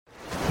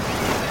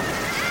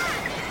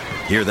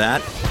Hear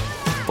that?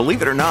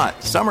 Believe it or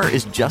not, summer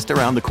is just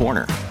around the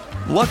corner.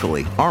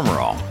 Luckily, Armor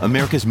All,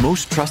 America's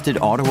most trusted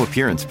auto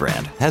appearance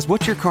brand, has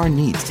what your car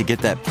needs to get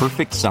that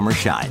perfect summer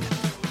shine.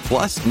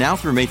 Plus, now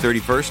through May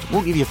 31st,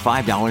 we'll give you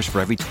 $5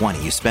 for every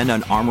 $20 you spend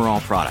on Armor All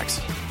products.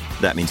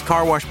 That means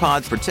car wash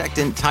pods,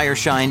 protectant, tire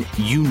shine,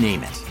 you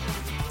name it.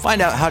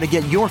 Find out how to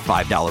get your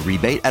 $5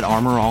 rebate at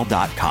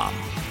armorall.com.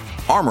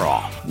 Armor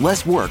All,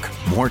 less work,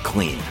 more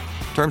clean.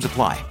 Terms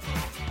apply.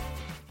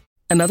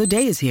 Another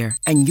day is here,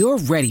 and you're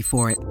ready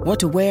for it. What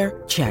to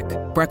wear? Check.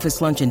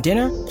 Breakfast, lunch, and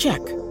dinner? Check.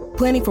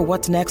 Planning for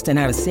what's next and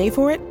how to save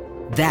for it?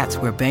 That's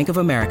where Bank of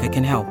America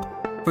can help.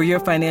 For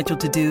your financial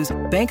to-dos,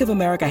 Bank of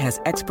America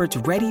has experts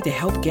ready to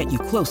help get you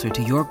closer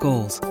to your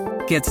goals.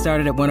 Get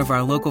started at one of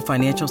our local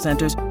financial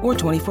centers or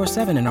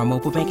 24/7 in our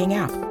mobile banking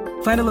app.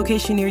 Find a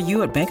location near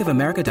you at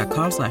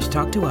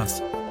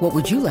bankofamerica.com/talktous. What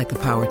would you like the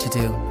power to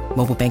do?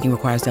 Mobile banking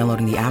requires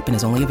downloading the app and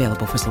is only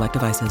available for select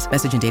devices.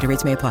 Message and data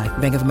rates may apply.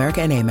 Bank of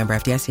America N.A., member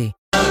FDIC.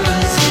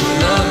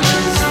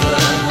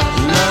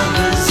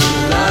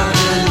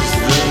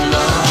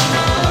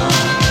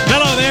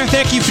 Hello there.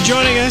 Thank you for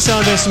joining us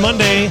on this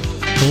Monday.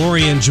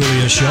 Lori and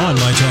Julia show on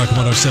My Talk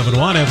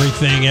 107.1,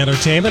 Everything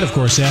Entertainment. Of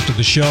course, after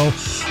the show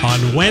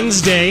on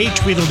Wednesday,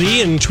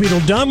 Tweedledee and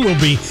Tweedledum will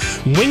be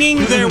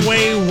winging their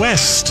way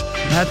west.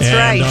 That's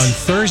right. And on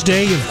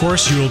Thursday, of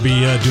course, you will be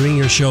doing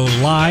your show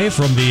live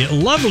from the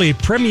lovely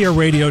Premier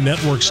Radio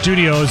Network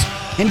studios.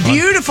 In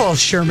beautiful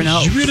Sherman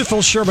Oaks.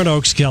 Beautiful Sherman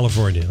Oaks,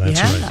 California. That's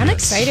right. I'm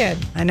excited.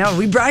 I know.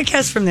 We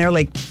broadcast from there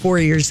like 4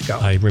 years ago.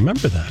 I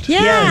remember that.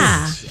 Yeah.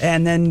 Yes.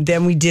 And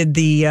then we did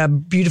the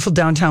beautiful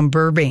downtown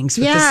Burbanks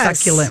with the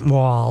succulent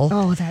wall.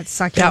 Oh, that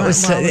succulent That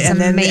was, wall was and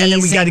then we got to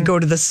amazing. go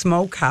to the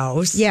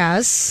smokehouse.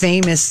 Yes.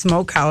 Famous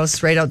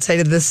smokehouse right outside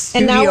of the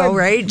studio, And now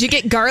right? Did you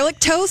get garlic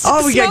toast?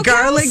 Oh, we got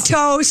garlic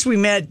toast. We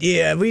met,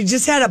 we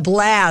just had a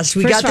blast.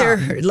 We got there,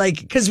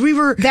 because we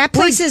were... That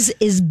place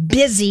is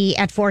busy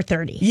at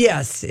 4:30.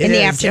 Yes, in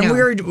the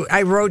afternoon. And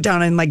I wrote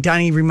down, and like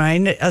Donnie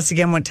reminded us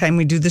again what time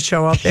we do the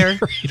show out there.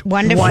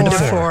 1 to 4. 1 to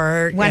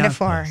 4. 1 to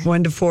 4.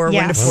 1 to 4,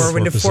 Yes. 1 to 4,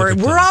 1 to 4.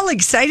 We're all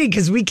excited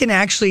because we can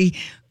actually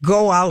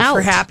go out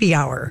for happy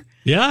hour.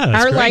 Yeah,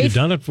 that's Our great. life- You've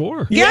done it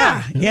before.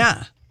 Yeah.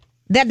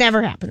 That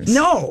never happens.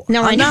 No,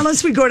 I know.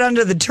 unless we go down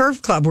to the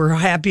Turf Club where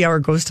happy hour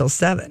goes till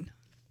 7.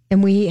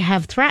 And we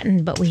have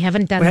threatened, but we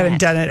haven't done We that. haven't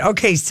done it.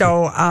 Okay,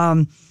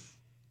 so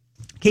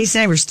Casey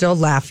and I were still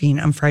laughing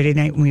on Friday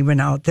night when we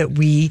went out that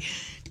we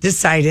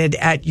decided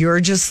at your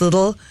just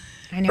little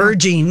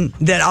urging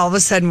that all of a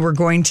sudden we're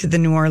going to the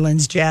New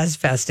Orleans Jazz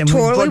Fest. And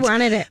Totally we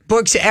wanted it.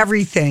 booked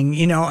everything,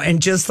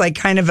 and just like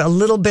kind of a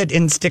little bit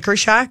in sticker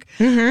shock.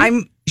 Mm-hmm.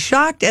 I'm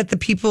shocked at the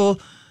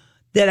people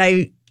that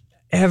I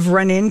have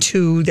run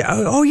into.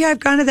 Oh, yeah,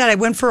 I've gone to that. I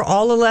went for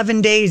all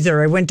 11 days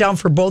there. I went down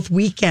for both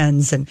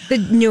weekends. And The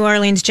New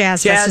Orleans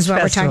Jazz Fest is what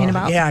Festival. we're talking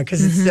about. Yeah,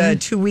 because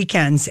it's 2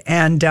 weekends.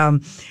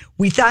 And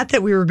we thought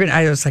that we were going to,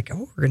 I was like,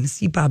 we're going to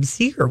see Bob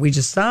Seger. We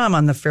just saw him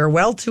on the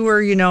farewell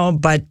tour,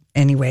 but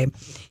anyway,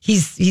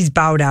 he's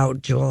bowed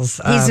out, Jules.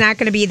 He's not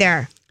going to be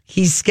there.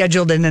 He's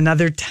scheduled in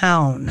another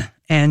town.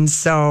 And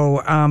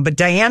so, but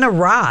Diana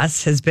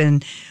Ross has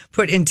been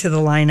put into the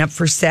lineup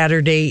for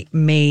Saturday,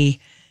 May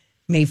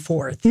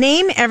 4th.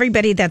 Name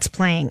everybody that's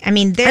playing. I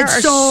mean, there are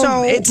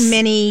so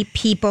many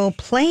people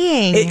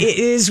playing. It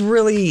is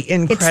really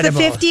incredible.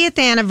 It's the 50th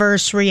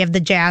anniversary of the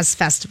Jazz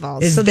Festival.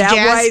 Is so that the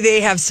jazz, why they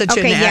have such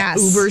an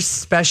uber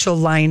special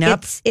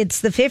lineup?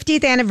 It's the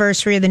 50th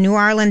anniversary of the New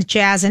Orleans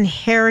Jazz and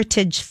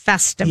Heritage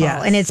Festival.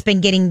 Yes. And it's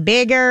been getting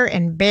bigger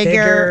and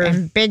bigger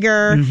and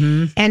bigger.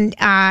 Mm-hmm.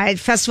 And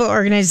festival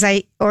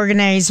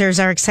organizers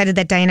are excited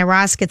that Diana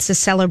Ross gets to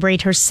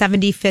celebrate her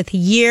 75th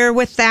year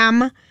with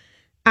them.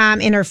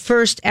 In her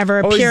first ever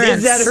appearance.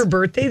 Is that her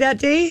birthday that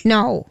day?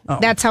 No,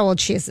 that's how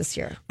old she is this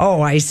year.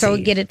 Oh, I see. So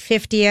get it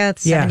 50th,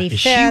 75th. Is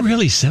she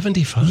really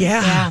 75?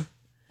 Yeah.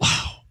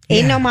 Wow.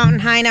 Ain't no mountain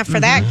high enough for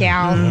that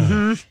gal.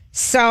 Mm-hmm.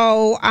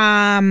 So,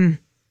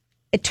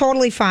 it's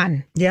totally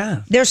fun.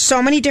 Yeah. There's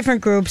so many different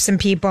groups and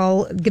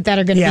people that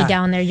are going to be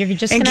down there. You're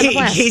just going to have a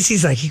blast.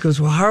 Casey's like, he goes,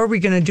 well, how are we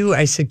going to do?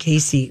 I said,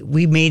 Casey,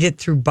 we made it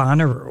through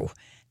Bonnaroo,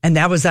 and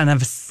that was on a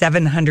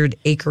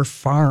 700-acre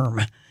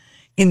farm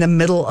in the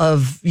middle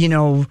of,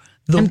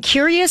 I'm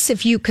curious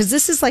because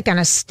this is like on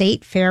a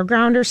state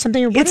fairground or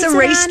something. Or what it's is a it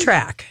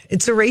racetrack.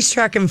 It's a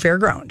racetrack and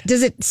fairground.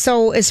 Does it?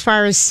 So as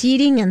far as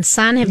seating and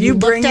sun, have you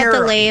looked at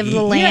the lay of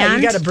the land? Yeah,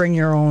 you got to bring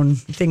your own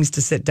things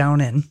to sit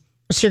down in.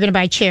 So you're going to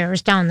buy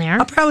chairs down there.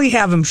 I'll probably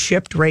have them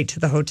shipped right to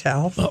the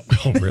hotel. Oh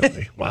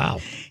really?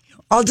 Wow.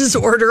 I'll just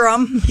order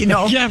them,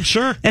 Yeah,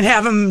 sure. and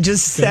have them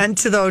just sent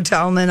to the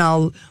hotel, and then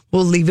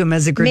we'll leave them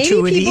as a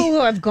gratuity. Maybe people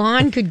who have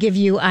gone could give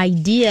you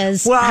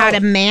ideas how to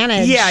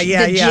manage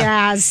the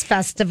Jazz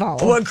Festival.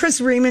 Well,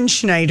 Chris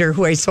Riemenschneider,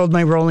 who I sold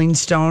my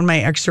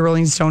extra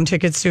Rolling Stone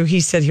tickets to,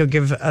 he said he'll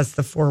give us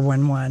the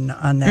 411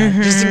 on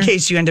that, just in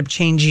case you end up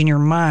changing your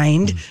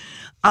mind.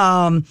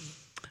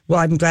 Well,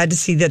 I'm glad to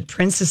see that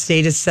Prince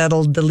Estate has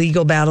settled the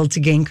legal battle to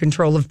gain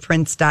control of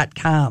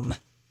Prince.com.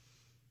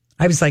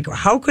 I was like,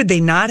 how could they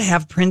not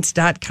have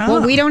Prince.com?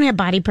 Well, we don't have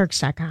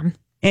bodyperks.com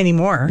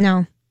anymore.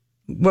 No.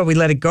 we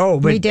let it go.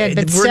 But We did,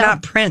 but we're still.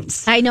 not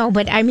Prince. I know,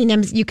 but I mean,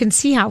 you can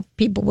see how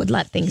people would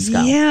let things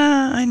go.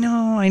 Yeah, I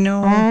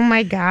know. Oh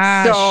my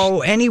gosh.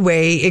 So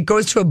anyway, it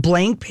goes to a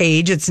blank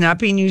page. It's not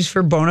being used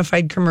for bona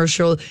fide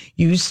commercial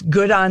use.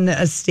 Good on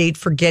the estate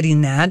for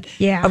getting that.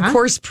 Yeah. Of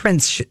course,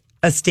 Prince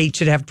estate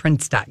should have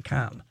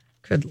Prince.com.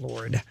 Good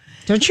Lord.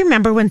 Don't you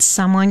remember when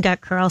someone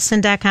got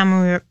Carlson.com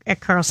when we were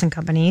at Carlson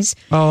Companies?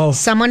 Oh.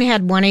 Someone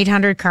had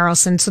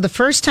 1-800-Carlson. So the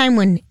first time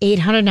when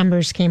 800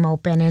 numbers came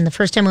open and the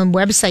first time when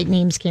website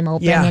names came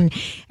open Yeah. and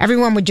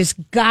everyone would just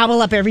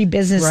gobble up every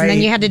business and then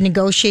Right. you had to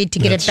negotiate to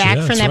get it back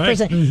from that that's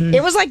right. person.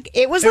 It was like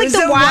was the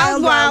the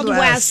wild, Wild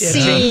West West,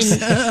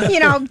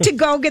 scene, to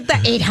go get the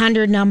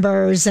 800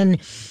 numbers and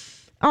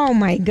oh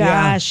my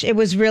gosh, it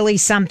was really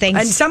something.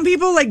 And some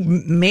people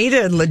made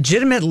a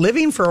legitimate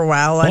living for a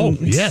while on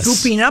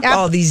scooping up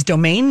all these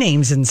domain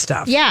names and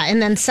stuff. Yeah,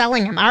 and then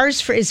selling them.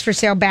 Ours is for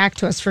sale back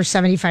to us for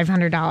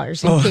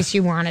 $7,500 in case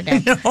you wanted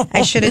it.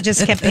 I should have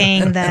just kept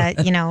paying the,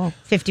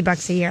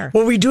 $50 a year.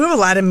 Well, we do have a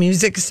lot of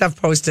music stuff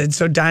posted.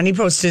 So Donnie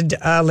posted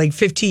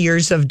 50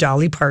 years of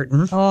Dolly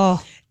Parton.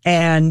 Oh,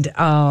 And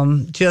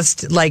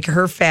just like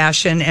her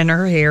fashion and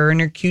her hair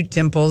and her cute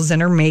dimples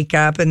and her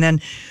makeup. And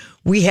then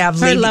we have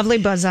her lovely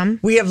bosom.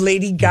 We have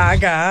Lady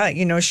Gaga.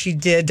 She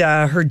did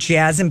her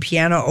jazz and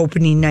piano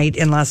opening night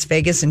in Las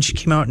Vegas, and she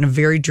came out in a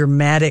very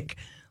dramatic,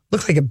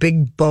 looked like a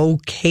big bow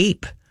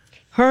cape.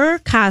 Her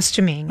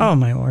costuming. Oh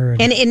my word!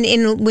 And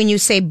in when you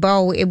say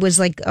bow, it was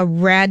like a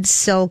red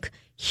silk,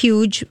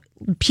 huge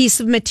piece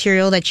of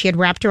material that she had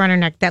wrapped around her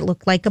neck that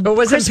looked like a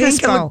wasn't Christmas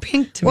pink. It bow. looked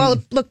pink to Well,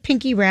 me. it looked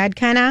pinky red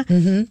kind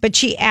of, but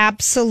she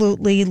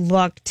absolutely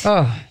looked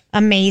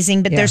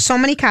amazing. But there's so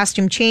many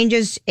costume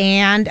changes,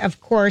 and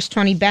of course,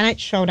 Tony Bennett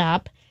showed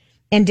up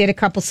and did a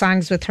couple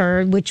songs with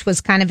her, which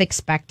was kind of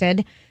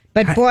expected.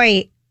 But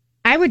boy,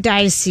 I would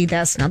die to see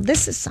this. Now,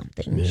 this is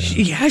something.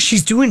 Yeah,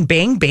 she's doing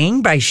 "Bang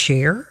Bang" by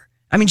Cher.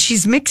 I mean,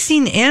 she's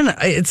mixing in.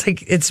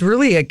 It's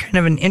really a kind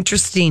of an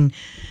interesting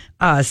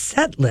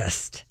set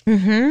list.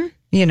 Mm-hmm.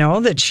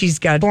 That she's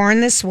got.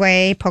 Born This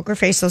Way, Poker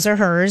Face, those are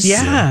hers.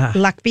 Yeah.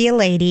 Luck Be a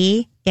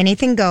Lady,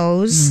 Anything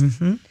Goes.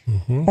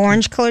 Mm-hmm.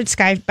 Orange Colored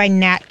Sky by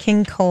Nat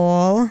King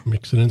Cole.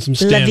 Mixing in some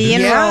standard. Levy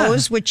and Yeah.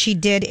 Rose, which she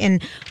did in.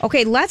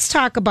 Okay, let's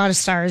talk about A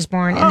Star Is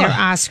Born and their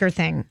Oscar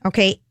thing.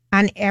 Okay,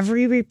 on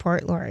every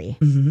report, Lori,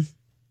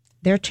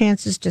 their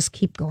chances just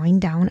keep going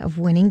down of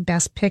winning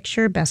Best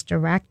Picture, Best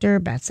Director,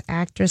 Best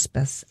Actress,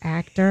 Best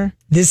Actor.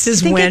 This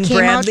is Think it when came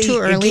out Bradley too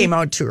early? it came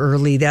out too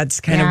early. That's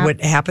kind Yeah. of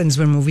what happens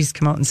when movies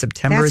come out in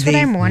September. That's what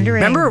I'm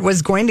wondering. Remember, it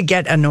was going to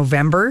get a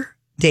November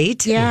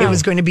date. Yeah. It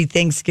was going to be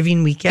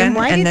Thanksgiving weekend, And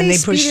why did then they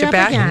they pushed speed it it up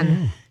back.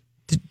 again?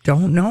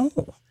 Don't know.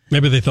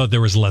 Maybe they thought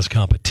there was less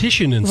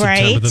competition in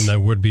September Right. than there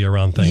would be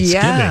around Thanksgiving.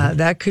 Yeah,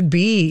 that could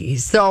be.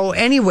 So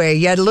anyway,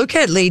 look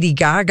at Lady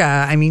Gaga.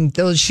 I mean,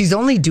 she's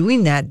only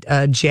doing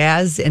that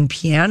jazz and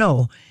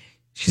piano.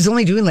 She's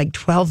only doing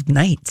 12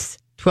 nights,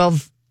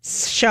 12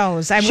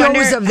 Shows. I shows wonder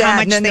of how that,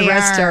 much and then they the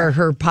rest are. are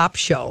her pop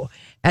show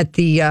at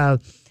the.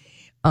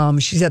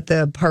 She's at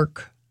the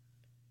Park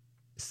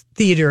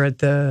Theater at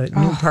the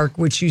new park,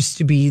 which used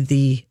to be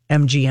the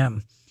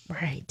MGM.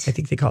 Right. I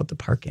think they call it the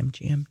Park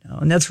MGM now,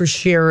 and that's where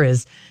Cher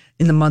is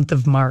in the month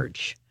of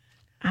March.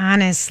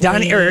 Honestly.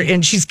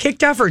 And she's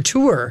kicked off her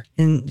tour.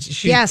 And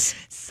Yes.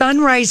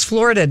 Sunrise,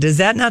 Florida. Does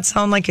that not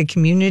sound like a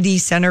community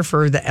center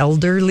for the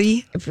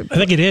elderly? I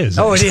think it is.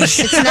 Oh, it is.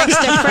 It's next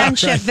to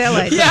Friendship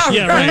Village.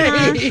 Yeah,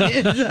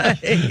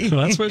 right.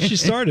 Well, that's where she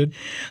started.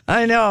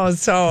 I know.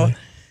 So,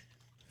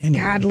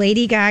 God,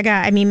 Lady Gaga.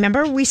 I mean,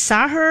 remember we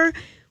saw her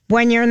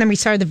 1 year and then we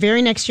saw her the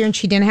very next year and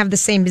she didn't have the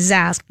same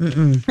disaster.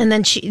 And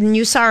then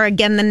you saw her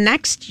again the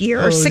next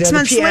year or 6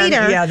 months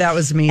later. Yeah, that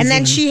was amazing. And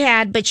then she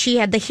had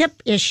the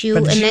hip issue.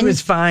 But and she then, was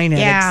fine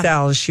at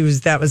Excel.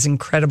 That was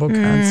incredible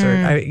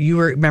concert. You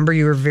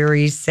were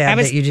very sad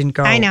that you didn't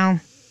go. I know.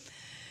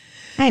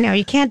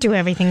 You can't do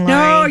everything, Lori.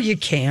 No, you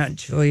can't,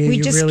 Julia. We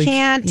You just really,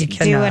 can't you do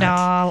it cannot.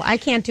 all. I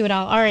can't do it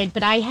all. All right,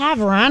 but I have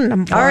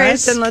random for All right,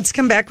 us. then let's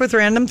come back with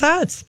random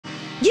thoughts.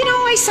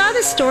 I saw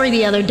this story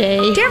the other day.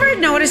 Did you ever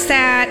notice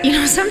that?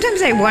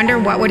 Sometimes I wonder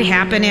what would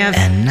happen if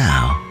And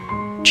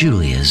now,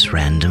 Julia's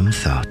random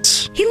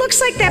thoughts. he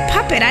looks like that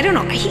puppet. I don't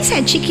know. He's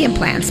had cheeky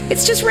implants.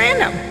 It's just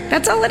random.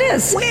 That's all it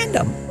is.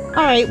 Random.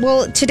 All right.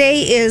 Well,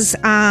 today is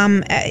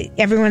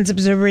everyone's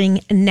observing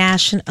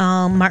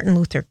National Martin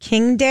Luther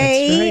King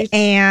Day. That's right.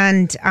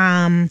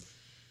 And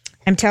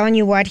I'm telling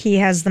you what, he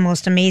has the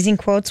most amazing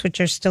quotes, which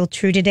are still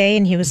true today.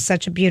 And he was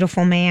such a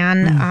beautiful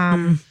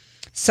man.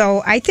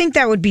 So I think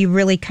that would be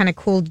really kind of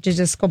cool to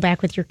just go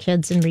back with your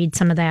kids and read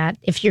some of that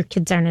if your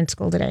kids aren't in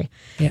school today.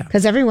 Yeah.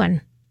 Because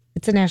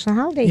it's a national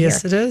holiday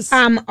Yes, here. it is.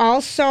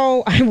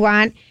 Also,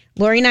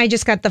 Lori and I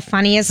just got the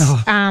funniest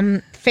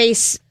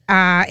face.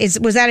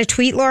 Was that a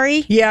tweet,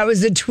 Lori? Yeah, it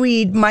was a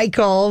tweet.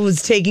 Michael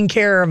was taking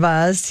care of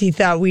us. He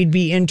thought we'd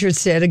be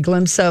interested. A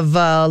glimpse of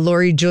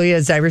Lori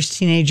Julia's Irish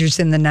teenagers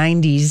in the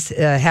 90s.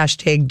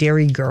 Hashtag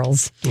Dairy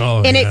Girls.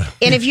 Oh, And yeah.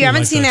 and if you I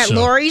haven't like seen that, show.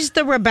 Lori's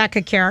the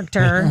Rebecca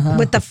character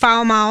with the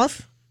foul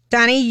mouth.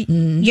 Donnie,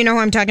 you know who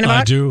I'm talking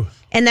about? I do.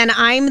 And then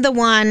I'm the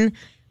one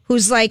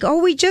who's like,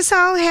 oh, we just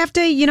all have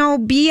to,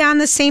 be on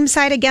the same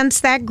side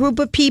against that group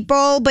of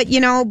people, but,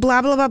 blah,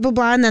 blah, blah, blah,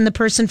 blah. And then the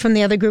person from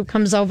the other group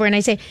comes over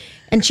and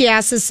and she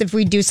asks us if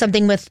we do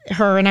something with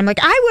her. And I'm like,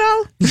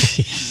 I will.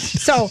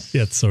 So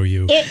it's so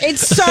you.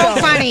 It's so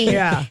funny.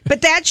 Yeah.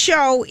 But that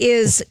show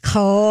is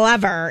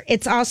clever.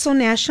 It's also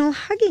National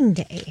Hugging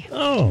Day.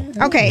 Oh.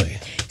 Okay. Lovely.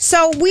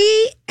 So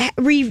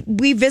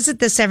we visit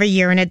this every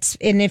year, and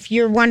if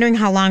you're wondering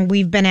how long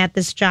we've been at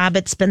this job,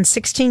 it's been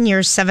 16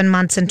 years, 7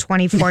 months, and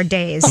 24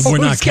 days. We're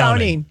not Who's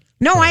counting.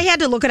 No, I had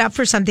to look it up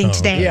for something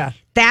today. okay. Yeah.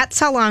 That's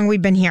how long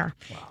we've been here.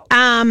 Wow.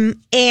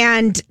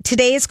 And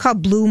today is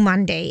called Blue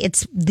Monday.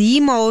 It's the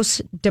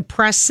most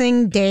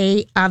depressing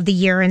day of the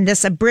year. And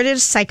a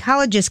British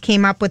psychologist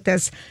came up with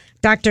this,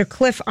 Dr.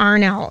 Cliff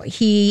Arnell.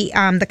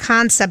 The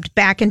concept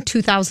back in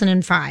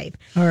 2005.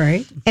 All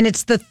right. And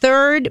it's the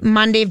third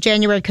Monday of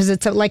January because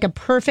it's like a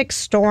perfect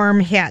storm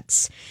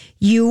hits.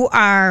 We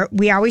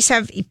always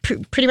have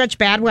pretty much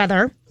bad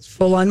weather.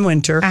 Full on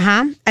winter.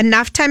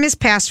 Enough time has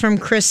passed from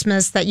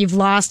Christmas that you've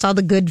lost all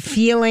the good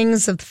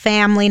feelings of the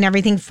family and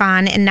everything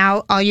fun. And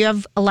now a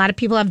lot of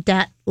people have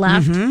debt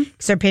left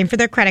because they're paying for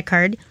their credit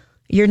card.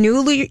 Your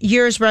New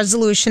Year's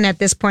resolution at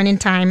this point in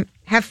time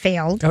have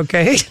failed.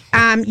 Okay.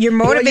 Your motivation.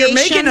 Well, you're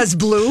making us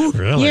blue.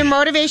 Really? Your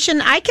motivation,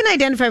 I can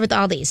identify with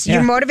all these.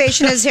 Your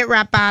motivation has hit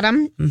rock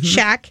bottom.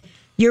 Check.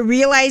 You're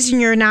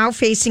realizing you're now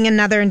facing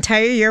another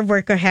entire year of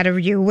work ahead of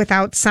you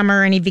without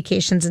summer or any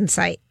vacations in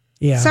sight.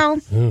 Yeah. So,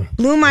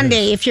 Blue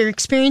Monday, if you're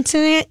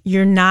experiencing it,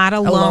 you're not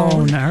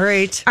alone. All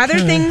right. Other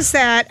things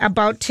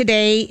about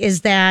today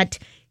is that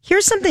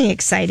here's something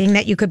exciting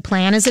that you could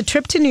plan is a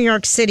trip to New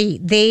York City.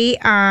 They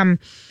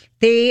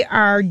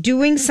are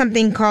doing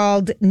something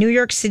called New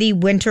York City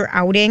Winter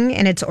Outing,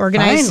 and it's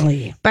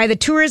organized by the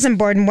Tourism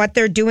Board. And what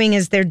they're doing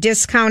is they're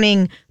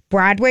discounting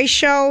Broadway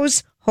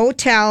shows,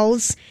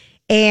 hotels,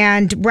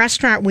 and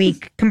Restaurant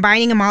Week,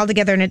 combining them all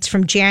together. And it's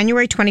from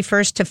January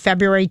 21st to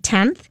February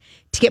 10th.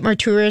 To get more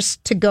tourists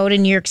to go to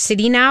New York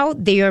City now,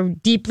 they are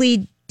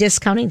deeply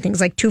discounting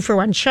things like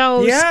 2-for-1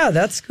 shows. Yeah,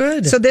 that's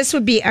good. So this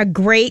would be a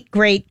great,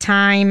 great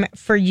time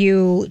for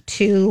you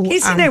to...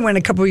 Casey and I went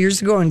a couple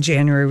years ago in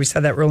January. We saw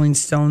that Rolling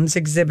Stones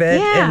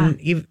exhibit. Yeah.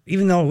 And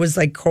even though it was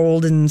like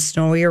cold and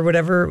snowy or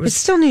whatever, it's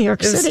still New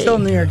York City. It was still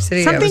New York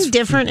City. Something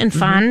different and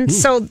fun.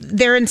 So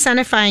they're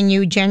incentivizing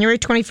you January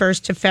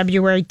 21st to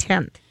February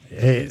 10th.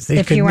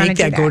 They could make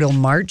that go till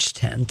March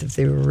 10th if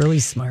they were really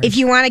smart. If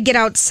you want to get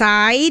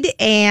outside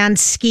and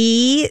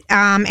ski,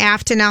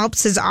 Afton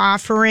Alps is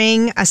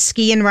offering a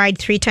ski and ride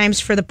 3 times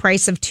for the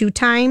price of 2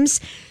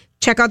 times.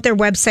 Check out their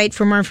website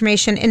for more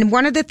information. And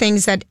one of the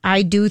things that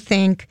I do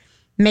think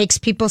makes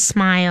people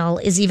smile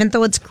is even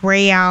though it's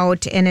gray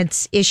out and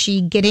it's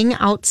ishy, getting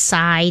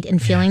outside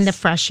and feeling the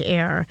fresh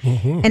air.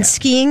 And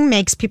skiing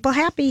makes people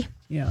happy.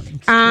 Yeah.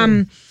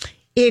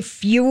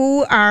 If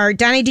you are,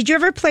 Donnie, did you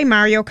ever play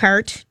Mario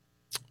Kart?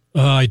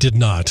 I did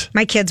not.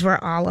 My kids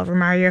were all over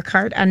Mario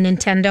Kart on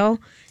Nintendo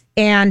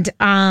and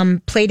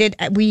played it.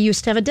 We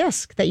used to have a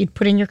disc that you'd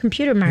put in your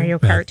computer, Mario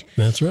Kart.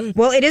 That's right.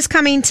 Well, it is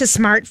coming to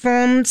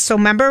smartphones. So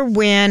remember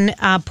when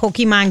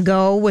Pokemon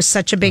Go was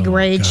such a big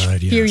rage a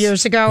few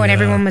years ago and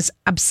everyone was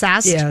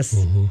obsessed? Yes.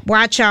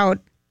 Watch out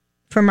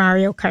for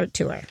Mario Kart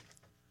Tour.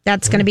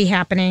 That's going to be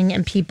happening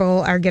and people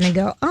are going to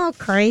go, oh,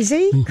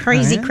 crazy.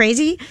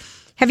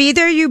 Have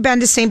either of you been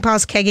to St.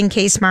 Paul's Keg and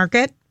Case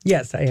Market?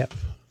 Yes, I have.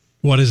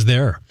 What is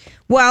there?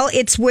 Well,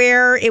 it's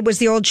where it was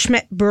the old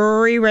Schmidt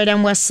Brewery right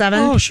on West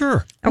 7th. Oh,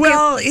 sure. Okay.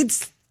 Well,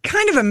 it's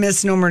kind of a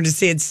misnomer to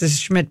say it's the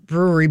Schmidt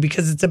Brewery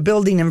because it's a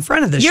building in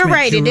front of the You're Schmidt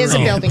right, it is a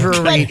building.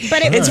 Brewery.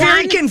 But it's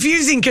very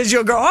confusing because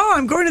you'll go, oh,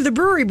 I'm going to the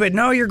brewery, but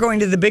no, you're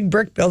going to the big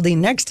brick building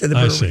next to the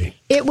brewery. I see.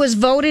 It was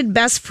voted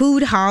best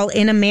food hall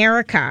in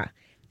America.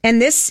 And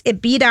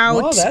it beat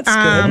out. Oh,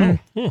 that's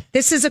good.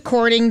 This is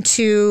according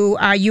to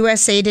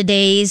USA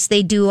Today's.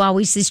 They do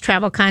always these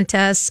travel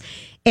contests.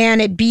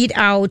 And it beat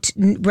out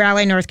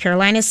Raleigh, North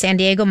Carolina, San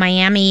Diego,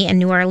 Miami, and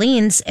New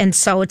Orleans. And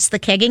so it's the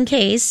Keg and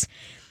Case.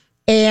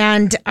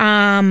 And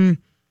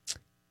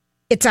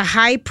it's a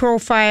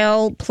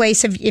high-profile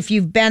place. If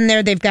you've been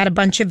there, they've got a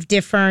bunch of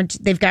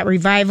they've got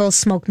Revival,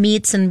 Smoked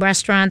Meats, and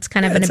restaurants,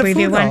 kind of an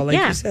abbreviated one. Like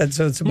you said.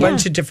 So it's a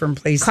bunch of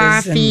different places.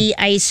 Coffee,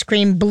 ice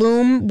cream.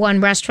 Bloom won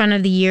Restaurant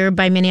of the Year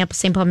by Minneapolis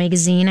St. Paul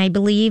Magazine, I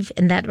believe.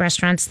 And that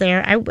restaurant's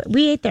there.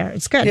 We ate there.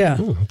 It's good.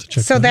 Yeah. Ooh, I'll have to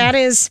check So that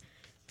is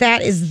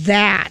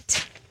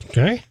that.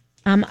 Okay.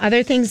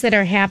 Other things that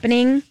are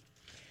happening.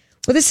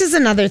 Well, this is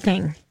another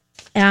thing.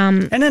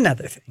 And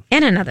another thing.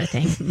 And another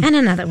thing. And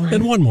another one.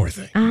 And one more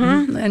thing.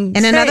 And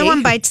another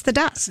one bites the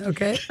dust.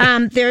 Okay.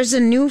 There's a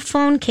new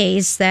phone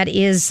case that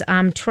is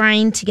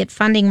trying to get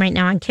funding right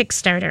now on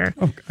Kickstarter.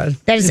 Oh, God.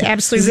 That is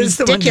absolutely Is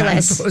this the one John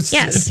ridiculous. posted?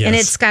 Yes. Yes. And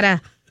it's got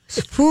a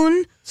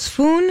spoon,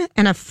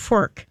 and a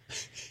fork.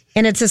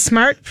 And it's a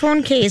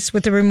smartphone case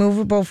with a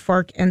removable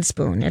fork and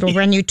spoon. It'll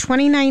run you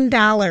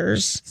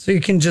 $29. So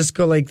you can just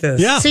go like this.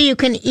 Yeah. So you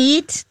can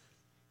eat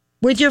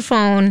with your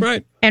phone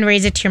Right. and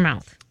raise it to your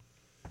mouth.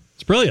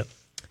 It's brilliant.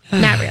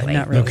 Not really.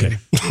 Not really. Okay.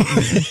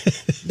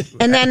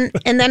 And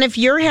then if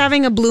you're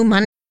having a Blue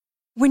Monday,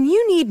 When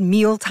you need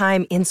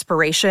mealtime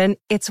inspiration,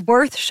 it's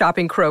worth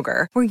shopping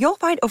Kroger, where you'll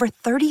find over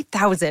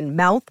 30,000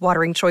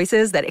 mouth-watering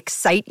choices that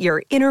excite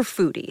your inner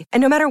foodie. And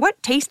no matter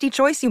what tasty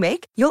choice you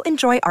make, you'll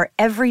enjoy our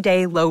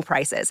everyday low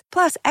prices,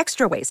 plus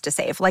extra ways to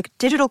save, like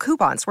digital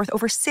coupons worth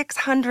over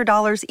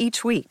 $600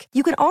 each week.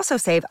 You can also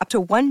save up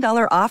to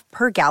 $1 off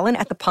per gallon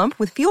at the pump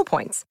with fuel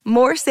points.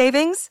 More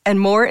savings and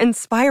more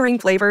inspiring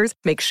flavors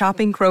make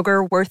shopping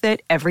Kroger worth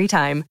it every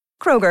time.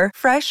 Kroger,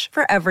 fresh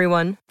for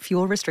everyone.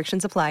 Fuel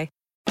restrictions apply.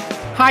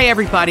 Hi,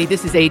 everybody.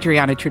 This is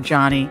Adriana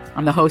Trajani.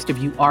 I'm the host of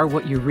You Are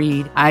What You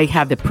Read. I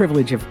have the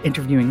privilege of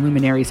interviewing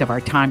luminaries of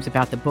our times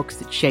about the books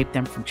that shaped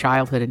them from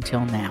childhood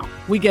until now.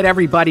 We get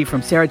everybody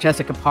from Sarah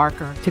Jessica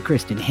Parker to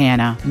Kristen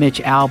Hanna, Mitch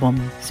Albom,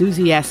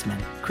 Susie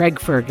Essman, Craig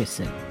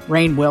Ferguson,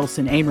 Rainn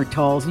Wilson, Amor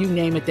Tolls, you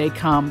name it, they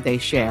come, they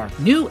share.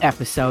 New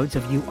episodes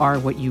of You Are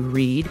What You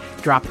Read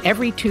drop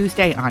every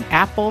Tuesday on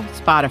Apple,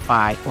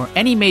 Spotify, or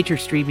any major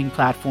streaming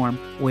platform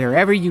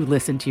wherever you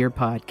listen to your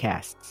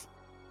podcasts.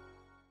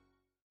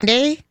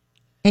 Day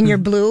and you're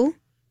blue,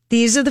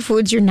 these are the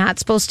foods you're not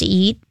supposed to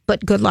eat,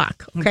 but good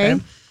luck, okay?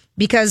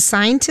 Because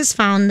scientists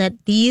found that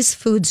these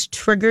foods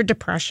trigger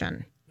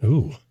depression.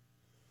 Ooh.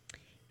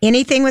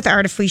 Anything with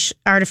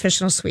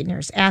artificial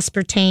sweeteners,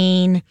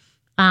 aspartame,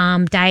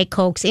 Diet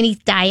Cokes, any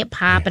Diet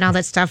Pop and all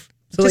that stuff.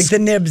 So like the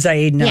nibs I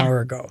ate an hour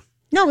ago.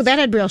 No, that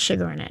had real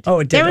sugar in it. Oh,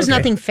 it did? There was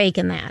nothing fake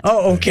in that.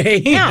 Oh, okay.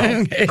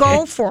 No,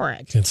 go for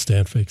it. Can't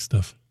stand fake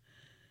stuff.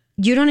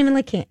 You don't even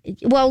like it.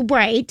 Well,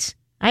 right.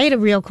 I ate a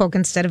real Coke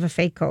instead of a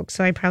fake Coke,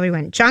 so I probably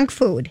went junk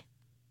food.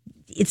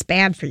 It's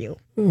bad for you.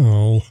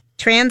 Oh.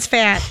 Trans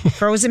fat,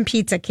 frozen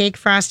pizza, cake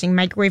frosting,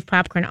 microwave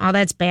popcorn, all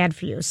that's bad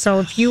for you.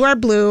 So if you are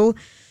blue,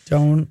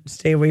 don't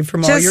stay away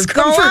from all your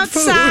comfort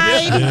food. Just go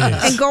outside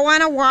and go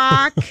on a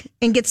walk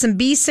and get some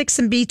B6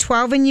 and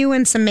B12 in you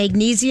and some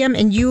magnesium,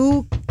 and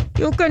you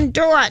can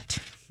do it.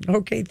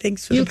 Okay,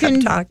 thanks for the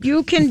pep talk.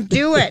 You can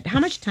do it.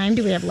 How much time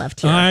do we have left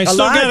here? I still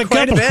got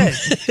quite a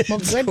bit. Well,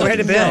 good quite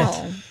a bit.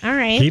 All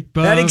right.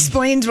 That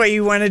explains why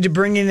you wanted to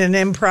bring in an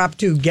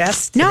impromptu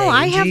guest today. No,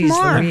 I have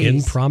more.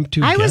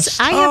 Impromptu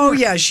guest?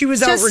 She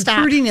was out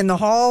recruiting in the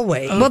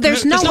hallway. Well,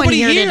 there's no one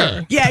here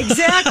today. Yeah,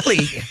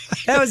 exactly.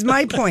 That was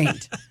my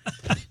point.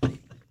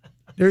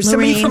 There's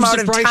somebody from out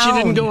of town. She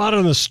didn't go out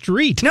on the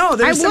street. No,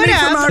 there's somebody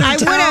from out of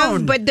town. I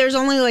would have, but there's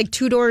only like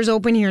 2 doors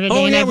open here today.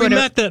 Oh, yeah, we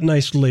met that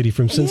nice lady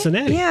from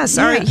Cincinnati. Yes,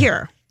 all right,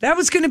 here. That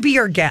was going to be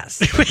our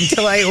guest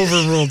until I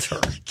overruled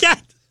her. Yeah.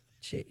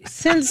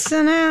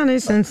 Cincinnati.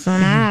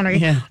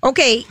 Yeah.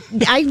 Okay,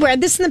 I read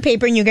this in the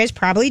paper, and you guys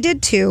probably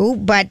did too,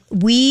 but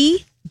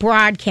we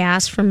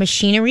broadcast from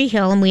Machinery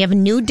Hill, and we have a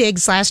new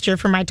digs last year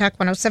for My Talk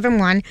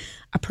 1071,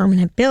 a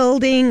permanent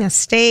building, a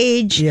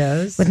stage,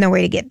 with no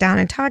way to get down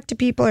and talk to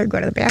people or go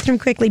to the bathroom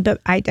quickly, but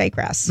I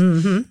digress.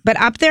 Mm-hmm. But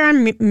up there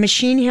on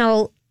Machine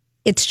Hill,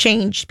 it's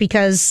changed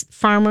because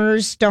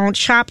farmers don't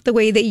shop the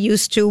way they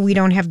used to. We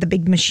don't have the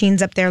big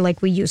machines up there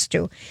like we used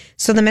to.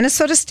 So the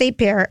Minnesota State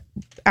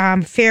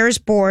Fairs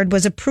Board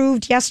was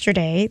approved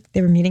yesterday.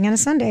 They were meeting on a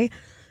Sunday.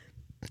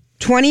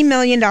 $20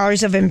 million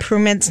of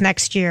improvements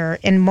next year,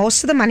 and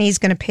most of the money is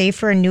going to pay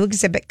for a new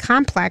exhibit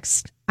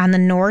complex on the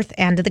north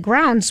end of the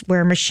grounds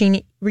where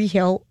Machinery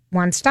Hill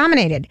once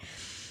dominated.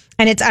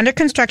 And it's under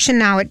construction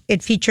now.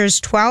 It features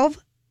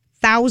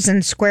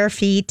 12,000 square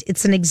feet.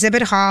 It's an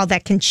exhibit hall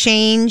that can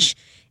change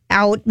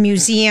out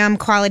museum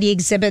quality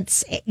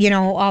exhibits,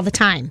 all the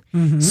time.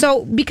 Mm-hmm.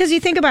 So because you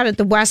think about it,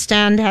 the West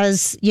End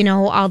has,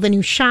 all the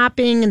new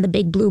shopping and the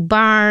big blue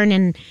barn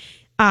and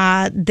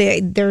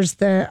there's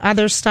the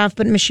other stuff,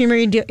 but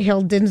Machinery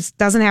Hill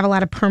doesn't have a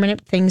lot of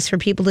permanent things for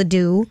people to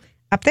do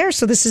up there.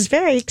 So this is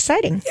very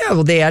exciting. Yeah,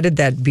 well, they added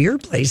that beer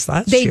place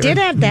last year. They did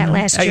add that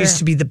last year. That used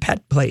to be the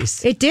pet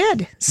place. It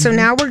did. So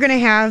now we're going to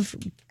have,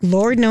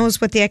 Lord knows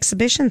what the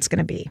exhibition's going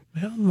to be.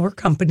 Well, more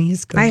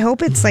companies. I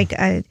hope it's like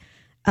a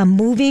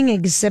moving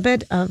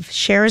exhibit of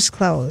Cher's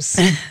clothes.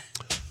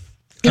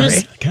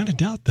 I kind of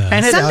doubt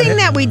that. Something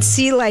that we'd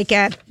see like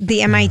at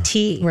the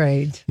MIT.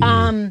 Right.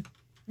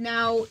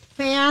 Now,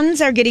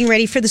 fans are getting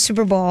ready for the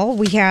Super Bowl.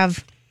 We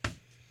have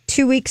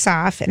 2 weeks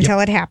off until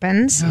it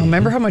happens. Oh,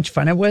 remember how much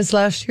fun it was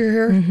last year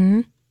here?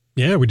 Mm-hmm.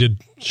 Yeah, we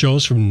did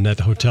shows from that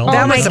hotel.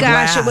 Oh my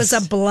gosh, it was a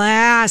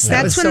blast.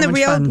 Yeah. That's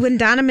when when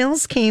Donna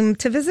Mills came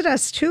to visit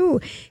us too,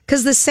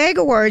 because the SAG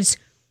Awards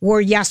were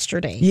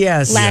yesterday.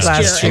 Yes,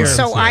 last year. And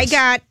so I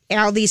got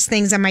all these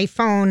things on my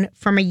phone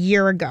from a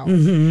year ago.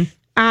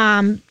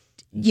 Mm-hmm.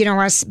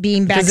 Us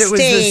being backstage. Because it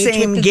was the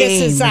same game.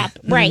 This is up,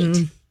 right?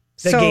 Mm-hmm.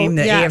 The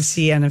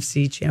AFC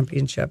NFC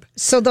Championship.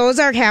 So those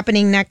are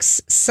happening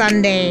next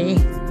Sunday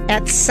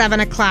at 7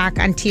 o'clock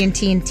on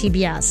TNT and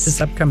TBS.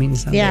 This upcoming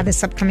Sunday. Yeah,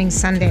 this upcoming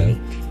Sunday.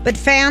 But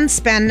fans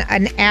spend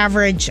an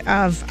average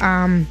of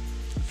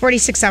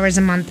 46 hours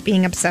a month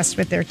being obsessed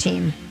with their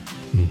team.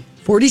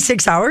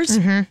 46 hours?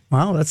 Mm-hmm.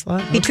 Wow, that's a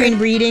lot. Between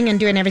reading and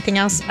doing everything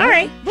else. All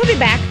right, we'll be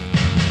back.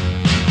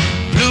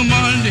 Blue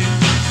Monday.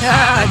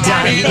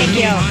 Donnie, thank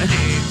you.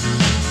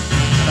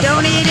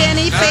 Don't eat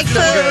any fake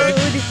food.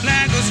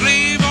 Like a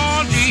slave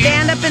all day.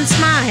 Stand up and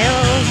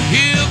smile.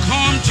 Here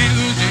come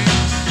Tuesday.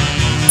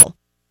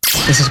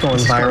 This is going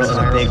viral in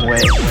a big way.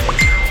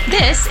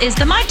 This is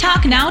the My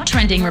Talk Now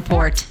trending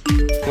report.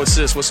 What's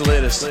this? What's the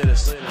latest?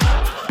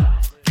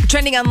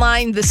 Trending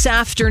online this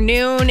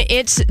afternoon,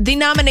 it's the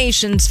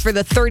nominations for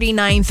the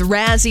 39th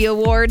Razzie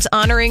Awards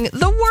honoring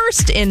the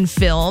worst in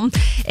film.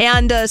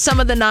 And some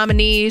of the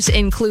nominees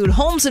include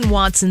Holmes &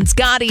 Watson's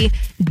Gotti,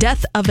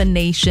 Death of a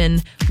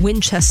Nation,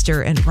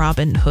 Winchester, and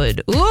Robin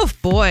Hood. Oof,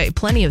 boy,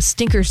 plenty of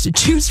stinkers to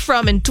choose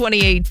from in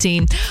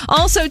 2018.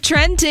 Also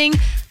trending,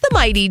 the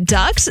Mighty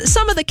Ducks.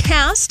 Some of the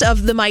cast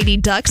of the Mighty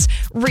Ducks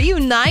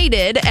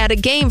reunited at a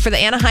game for the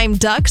Anaheim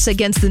Ducks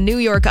against the New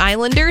York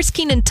Islanders.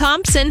 Kenan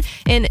Thompson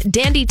and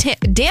Danny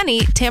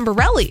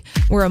Tamborelli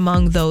were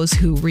among those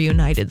who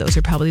reunited. Those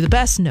are probably the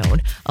best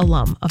known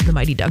alum of the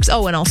Mighty Ducks.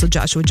 Oh, and also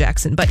Joshua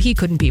Jackson, but he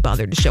couldn't be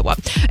bothered to show up.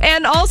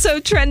 And also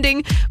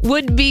trending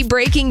would be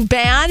Breaking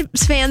Bad.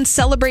 Fans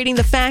celebrating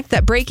the fact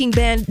that Breaking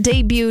Bad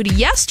debuted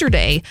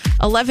yesterday,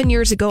 11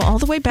 years ago, all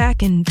the way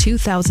back in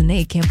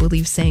 2008. Can't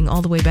believe saying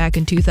all the way back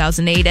in 2008.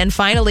 And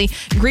finally,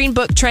 Green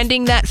Book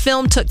trending. That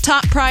film took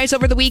top prize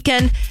over the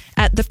weekend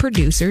at the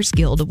Producers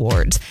Guild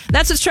Awards.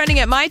 That's what's trending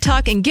at My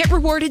Talk, and get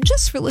rewarded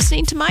just for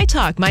listening to My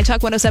Talk. My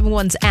Talk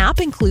 1071's app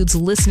includes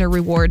listener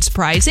rewards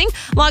pricing.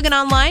 Log in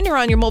online or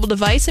on your mobile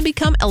device and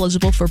become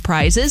eligible for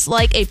prizes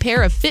like a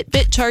pair of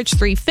Fitbit Charge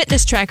 3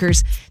 fitness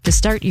trackers to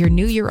start your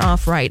new year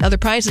off right. Other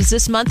prizes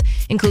this month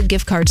include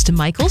gift cards to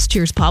Michael's,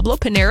 Cheers Pablo,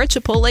 Panera,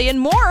 Chipotle, and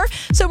more.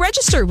 So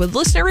register with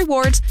listener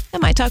rewards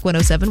at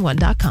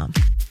mytalk1071.com.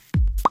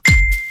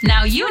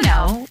 Now you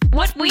know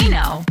what we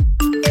know.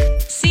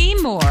 See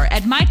more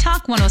at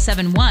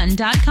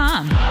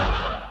mytalk1071.com.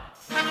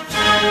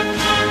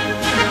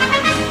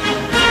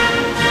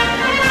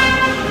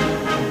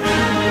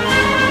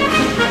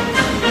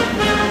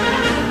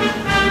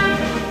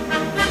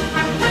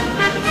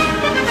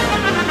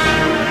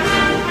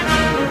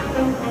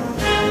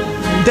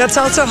 That's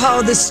also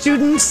how the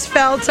students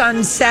felt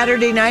on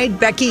Saturday night.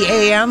 Becky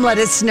A.M. let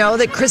us know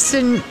that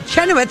Kristen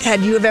Chenoweth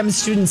had U of M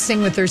students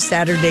sing with her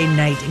Saturday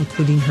night,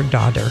 including her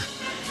daughter,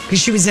 because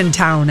she was in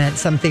town at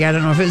something. I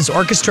don't know if it was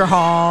Orchestra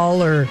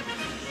Hall or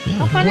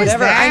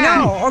whatever. I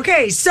know.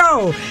 Okay,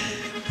 so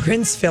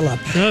Prince Philip.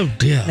 Oh,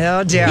 dear.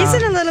 Oh, dear. He's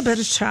in a little bit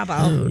of trouble.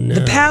 Oh, no.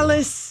 The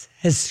palace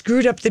has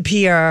screwed up the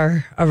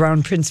PR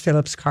around Prince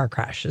Philip's car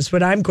crash, is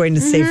what I'm going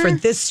to say, for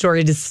this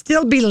story to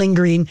still be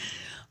lingering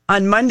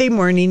on Monday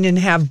morning and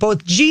have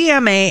both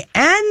GMA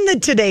and the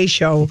Today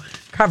Show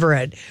cover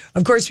it.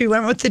 Of course, we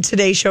went with the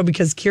Today Show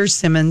because Keir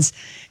Simmons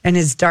and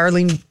his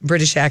darling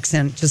British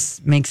accent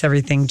just makes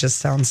everything just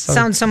sound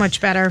so much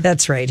better.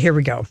 That's right. Here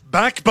we go.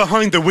 Back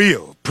behind the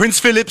wheel,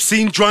 Prince Philip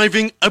seen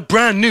driving a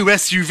brand new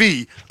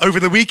SUV over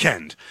the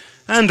weekend.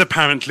 And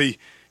apparently,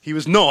 he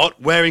was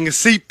not wearing a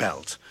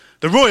seatbelt.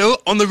 The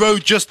royal on the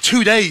road just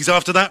 2 days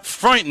after that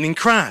frightening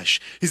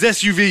crash. His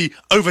SUV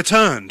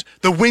overturned,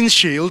 the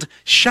windshield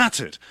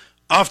shattered,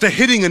 after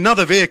hitting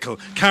another vehicle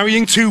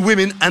carrying 2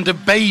 women and a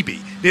baby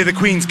near the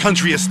Queen's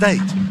country estate.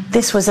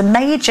 This was a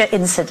major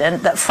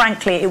incident that,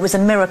 frankly, it was a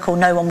miracle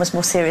no one was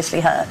more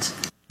seriously hurt.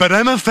 But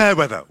Emma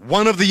Fairweather,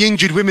 one of the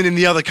injured women in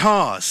the other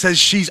car, says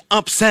she's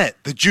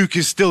upset the Duke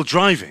is still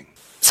driving.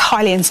 It's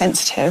highly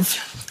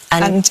insensitive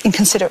and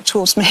inconsiderate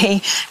towards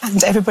me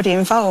and everybody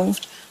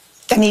involved.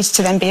 There needs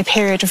to then be a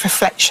period of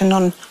reflection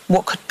on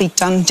what could be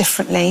done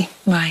differently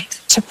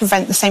to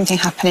prevent the same thing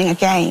happening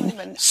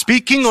again.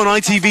 Speaking on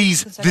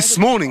ITV's This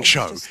Morning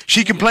show,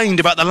 she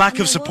complained about the lack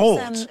of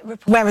support.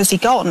 Where has he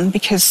gone?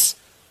 Because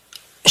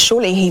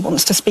surely he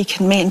wants to speak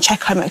to me and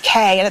check I'm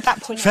okay. And at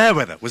that point,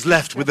 Fairweather was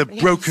left with a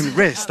broken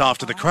wrist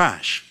after the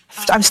crash.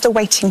 I'm still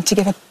waiting to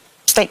give a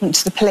statement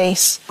to the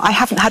police. I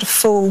haven't had a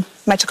full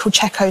medical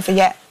check over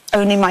yet.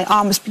 Only my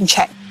arm has been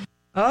checked.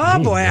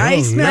 Oh, boy,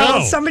 I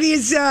smell somebody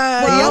is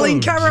yelling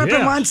cover up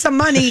and wants some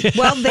money.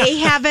 Well, they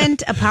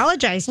haven't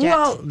apologized yet.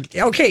 Well,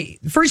 okay,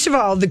 first of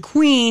all, the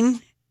Queen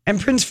and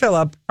Prince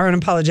Philip aren't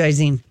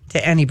apologizing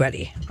to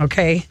anybody,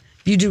 okay?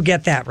 You do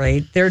get that,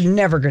 right? They're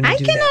never going to do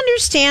that. I can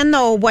understand,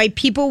 though, why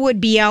people would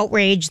be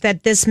outraged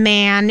that this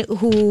man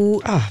who...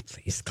 Oh,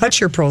 please, clutch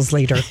your pearls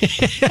later.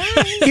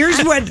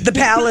 Here's what the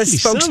palace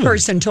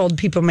spokesperson told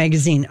People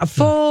magazine. A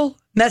full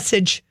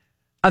message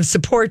of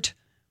support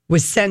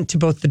was sent to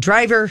both the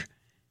driver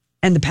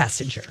and the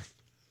passenger.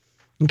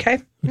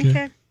 Okay?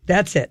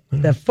 That's it.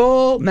 The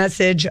full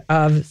message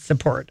of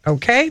support.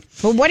 Okay?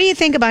 Well, what do you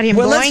think about him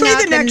going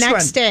out the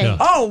next day? Yeah.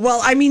 Oh,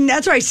 well, I mean,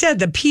 that's what I said.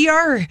 The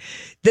PR,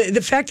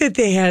 the fact that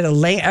they had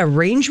a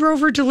Range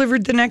Rover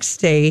delivered the next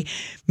day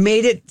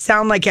made it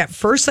sound like at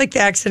first like the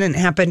accident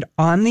happened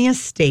on the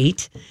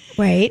estate.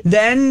 Right.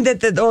 Then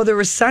there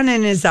was sun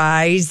in his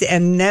eyes,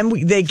 and then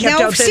they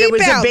kept out that it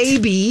was a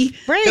baby.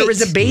 Right. There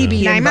was a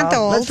baby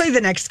 9-month-old. Let's play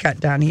the next cut,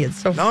 Donnie.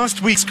 It's so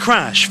Last week's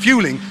crash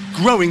fueling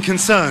growing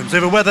concerns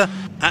over whether,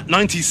 at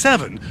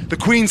 97, the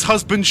Queen's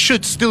husband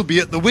should still be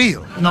at the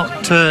wheel.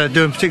 Not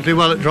doing particularly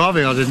well at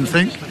driving, I didn't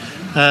think.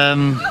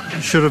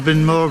 Should have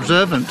been more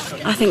observant.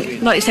 I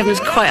think 97 is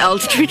quite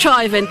old to be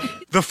driving.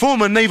 The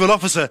former naval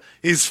officer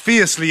is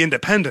fiercely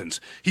independent.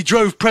 He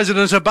drove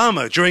President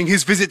Obama during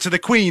his visit to the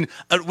Queen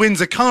at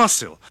Windsor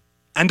Castle.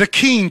 and a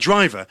keen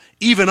driver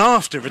even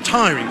after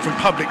retiring from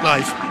public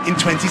life in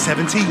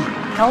 2017.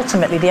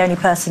 Ultimately, the only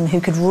person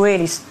who could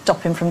really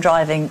stop him from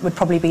driving would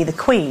probably be the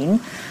Queen,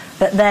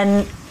 but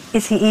then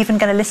is he even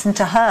going to listen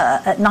to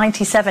her? At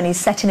 97, he's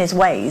set in his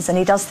ways and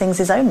he does things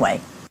his own way.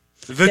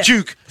 The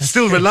Duke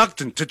still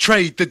reluctant to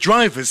trade the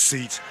driver's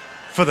seat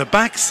for the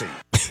back seat.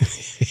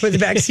 For the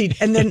back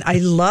seat. And then I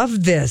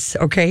love this,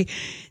 okay?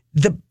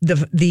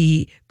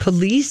 The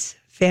police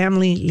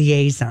family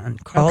liaison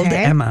called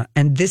Emma,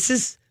 and this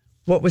is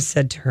what was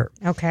said to her.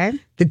 Okay.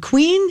 The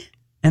Queen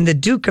and the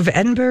Duke of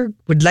Edinburgh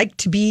would like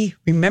to be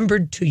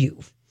remembered to you.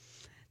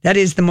 That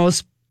is the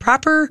most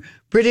proper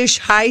British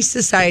high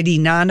society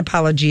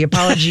apology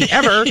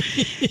ever.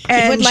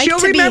 And like she'll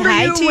to be remember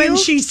high you to when you?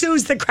 she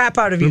sues the crap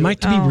out of you. Would like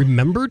to be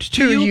remembered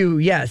to you?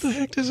 Yes. What the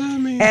heck does that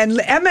mean?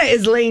 And Emma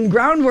is laying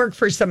groundwork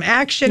for some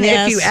action.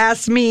 Yes. If you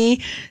ask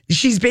me,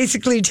 she's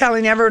basically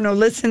telling everyone to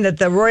listen that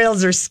the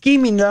royals are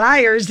scheming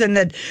liars and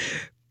that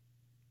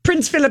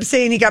Prince Philip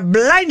saying he got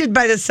blinded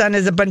by the sun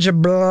is a bunch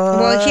of blah.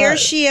 Well, here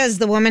she is.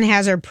 The woman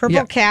has her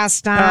purple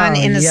cast on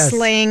in a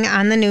sling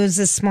on the news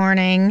this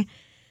morning.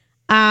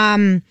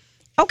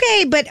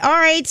 Okay, but all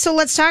right, so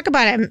let's talk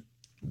about it.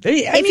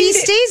 If he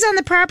stays on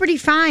the property,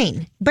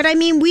 fine. But I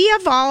mean,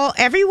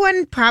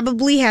 everyone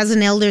probably has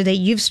an elder that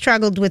you've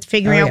struggled with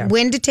figuring out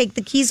when to take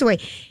the keys away.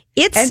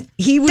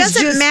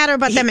 Doesn't matter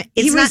about them.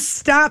 He was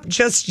stopped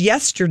just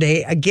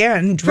yesterday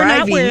again driving for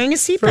not wearing a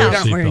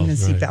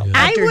seatbelt.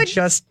 I would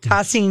just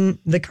tossing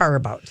the car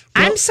about.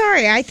 I'm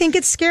sorry. I think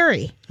it's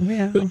scary.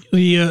 Yeah.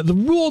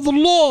 The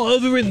law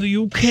over in the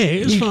UK,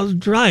 as far as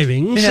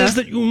driving, says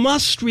that you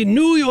must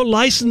renew your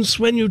license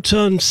when you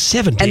turn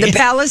 70. And the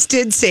palace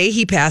did say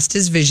he passed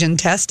his vision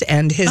test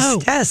and his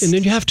test. And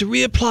then you have to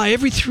reapply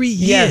every 3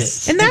 years.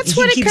 Yes. And that's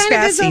what it kind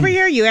of is over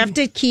here. You have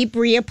to keep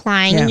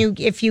reapplying, and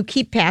if you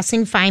keep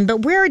passing, fine.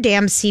 But wear a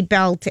damn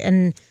seatbelt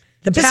and.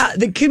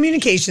 The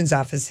communications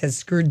office has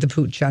screwed the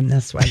pooch on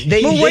this one.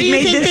 What do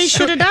you think they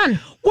should have done?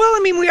 Well,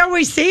 I mean, we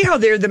always say how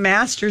they're the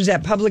masters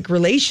at public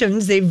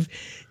relations.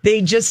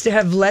 They just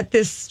have let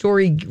this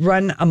story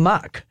run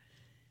amok,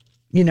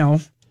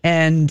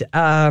 and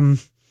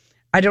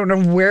I don't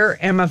know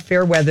where Emma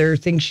Fairweather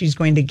thinks she's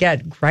going to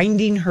get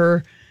grinding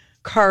her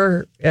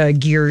car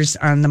gears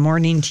on the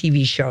morning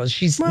TV shows.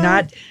 She's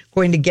not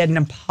going to get an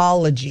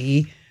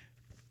apology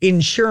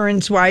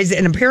insurance-wise,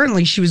 and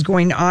apparently she was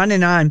going on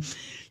and on.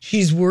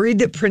 She's worried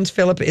that Prince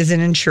Philip isn't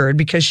insured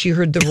because she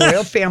heard the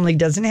royal family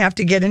doesn't have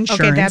to get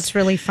insurance. Okay, that's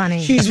really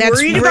funny. She's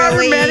worried about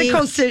her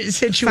medical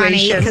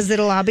situation. Because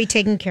it'll all be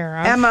taken care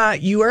of. Emma,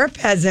 you are a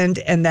peasant,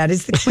 and that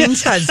is the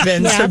Queen's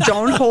husband, so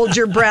don't hold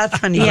your breath,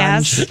 honey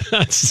bunch.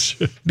 That's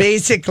true.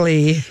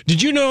 Basically.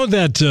 Did you know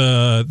that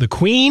the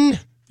Queen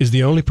is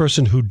the only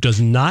person who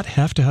does not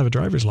have to have a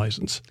driver's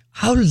license?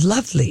 How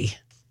lovely.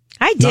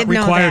 I did know that.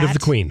 Not required of the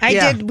Queen.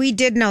 We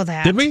did know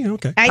that. Did we?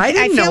 Okay.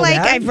 I feel like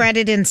I've read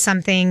it in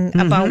something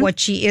about what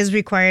she is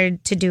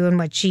required to do and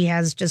what she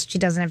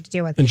doesn't have to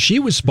deal with. And she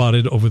was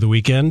spotted over the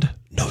weekend.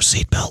 No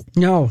seatbelt.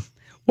 No.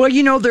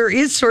 Well, there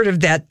is sort of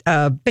that.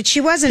 But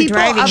she wasn't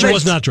driving. She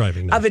was not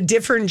driving. No. Of a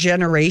different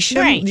generation.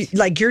 Right.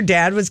 Like your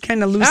dad was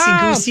kind of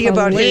loosey-goosey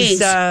about his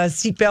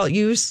seatbelt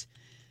use,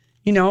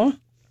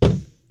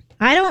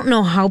 I don't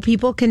know how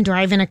people can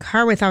drive in a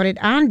car without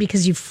it on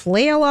because you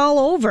flail all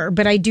over.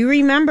 But I do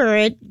remember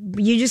it.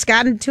 You just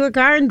got into a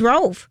car and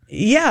drove.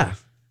 Yeah.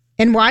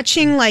 And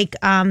watching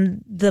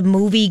the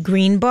movie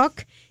Green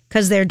Book,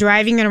 because they're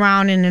driving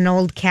around in an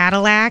old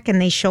Cadillac and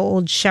they show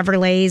old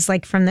Chevrolets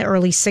like from the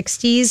early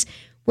 60s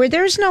where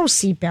there's no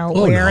seatbelt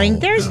wearing.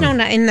 There's no,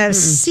 and the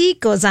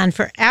seat goes on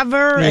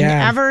forever and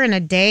ever and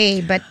a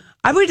day. But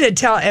I would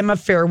tell Emma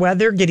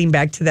Fairweather, getting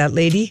back to that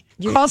lady,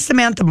 call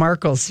Samantha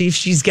Markle, see if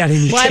she's got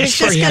any Well, I was tips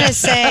for just you. going to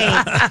say,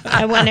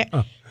 I wonder.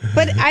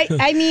 But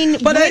I mean,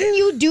 when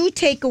you do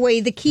take away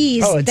the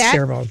keys, it's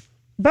terrible.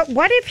 But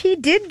what if he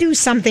did do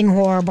something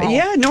horrible?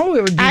 Yeah, no,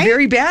 it would be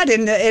very bad.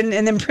 And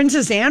then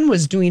Princess Anne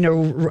was doing a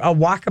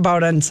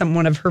walkabout on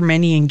one of her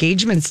many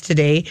engagements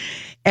today,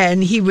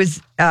 and she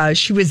was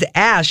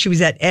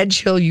at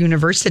Edge Hill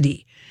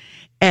University.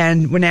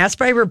 And when asked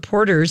by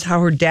reporters how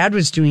her dad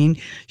was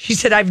doing, she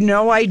said, "I've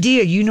no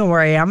idea. You know where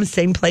I am,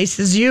 same place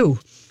as you."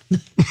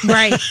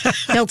 Right.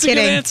 No That's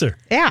kidding. a good answer.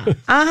 Yeah.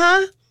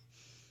 Uh-huh.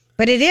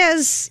 But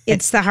it's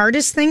the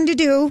hardest thing to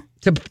do.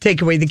 To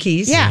take away the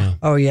keys? Yeah.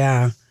 Oh,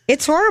 yeah.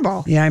 It's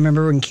horrible. Yeah, I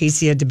remember when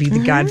Casey had to be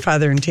the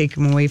godfather and take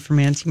him away from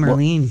Auntie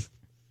Marlene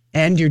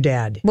and your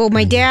dad. Well,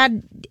 my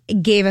dad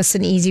gave us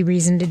an easy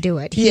reason to do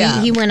it.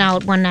 He went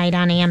out one night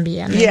on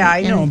Ambien.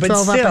 I know, but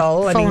drove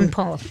still. up a phone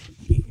pole.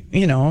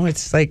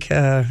 It's like,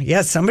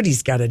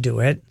 somebody's got to do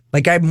it.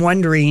 Like, I'm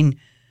wondering,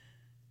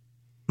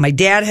 my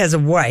dad has a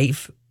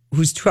wife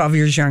who's 12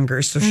 years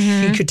younger, so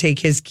he could take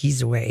his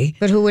keys away.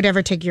 But who would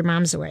ever take your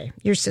mom's away?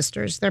 Your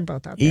sisters, they're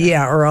both out there.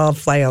 Yeah, or I'll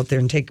fly out there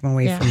and take them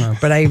away from her.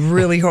 But I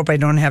really hope I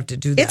don't have to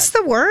do that. It's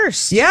the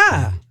worst.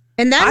 Yeah.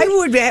 And then, I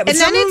would have, and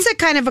then it's a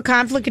kind of a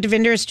conflict of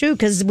interest, too,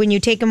 because when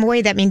you take them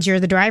away, that means you're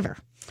the driver.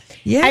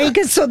 Yeah.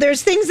 So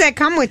there's things that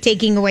come with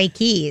taking away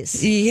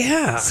keys.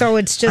 Yeah. So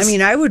it's just. I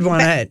mean, I would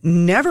want to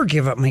never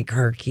give up my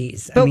car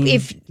keys. But I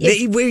mean,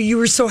 you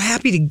were so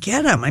happy to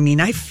get them. I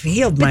mean, I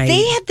failed my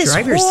They had this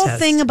driver's whole test.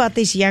 thing about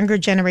this younger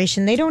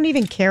generation. They don't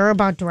even care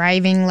about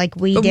driving like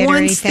we But did or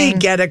once anything. they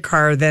get a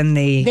car, then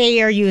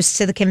they are used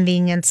to the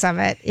convenience of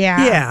it.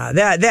 Yeah.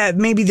 Yeah, that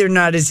maybe they're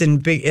not as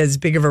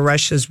big of a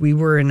rush as we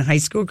were in high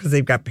school because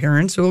they've got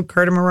parents who will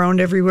cart them around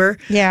everywhere.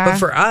 Yeah. But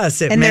for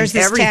us, it and meant there's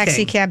this everything.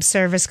 taxi cab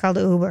service called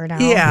Uber now.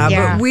 Yeah,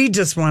 but we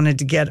just wanted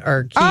to get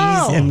our keys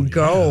and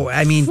go.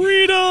 I mean,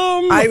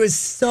 freedom. I was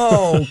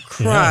so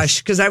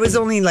crushed because I was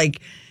only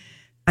like,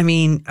 I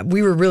mean,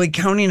 we were really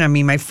counting on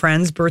me. My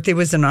friend's birthday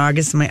was in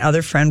August and my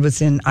other friend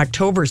was in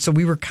October. So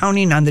we were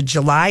counting on the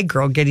July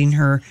girl getting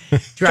her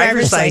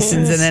driver's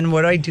license. And then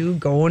what do I do?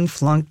 Go and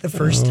flunk the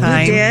first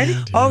time. You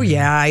did? Oh,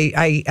 yeah.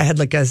 I had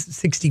like a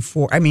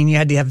 64. I mean, you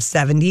had to have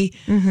 70.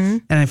 Mm-hmm.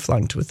 And I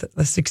flunked with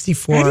a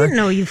 64. I didn't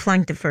know you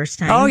flunked the first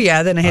time. Oh,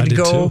 yeah. Then I had to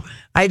go. Too.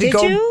 I had to Did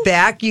go you?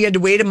 back. You had to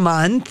wait a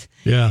month.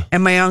 Yeah.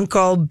 And my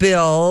uncle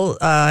Bill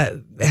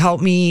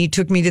helped me,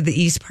 took me to the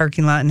east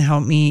parking lot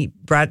and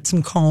brought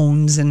some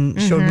cones and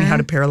showed me how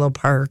to parallel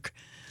park.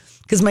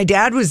 Because my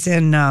dad was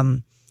in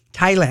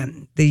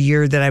Thailand the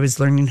year that I was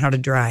learning how to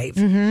drive.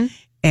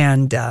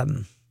 And,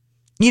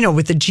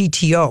 with the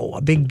GTO,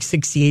 a big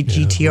 68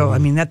 GTO. I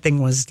mean, that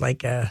thing was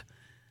like a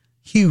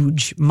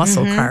huge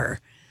muscle car.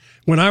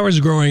 When I was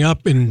growing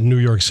up in New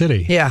York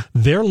City,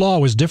 their law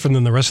was different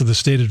than the rest of the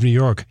state of New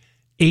York.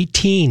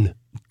 18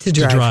 to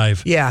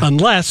drive. Yeah.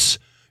 Unless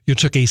you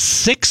took a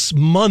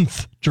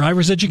 6-month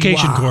driver's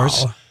education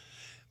course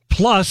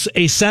plus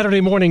a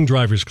Saturday morning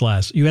driver's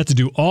class. You had to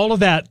do all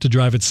of that to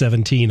drive at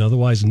 17.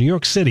 Otherwise, New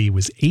York City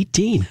was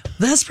 18.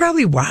 That's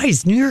probably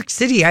wise. New York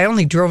City, I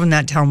only drove in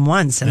that town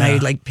once, and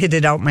I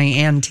pitted out my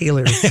Ann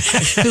Taylor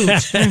suit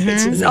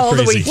all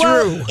the way through.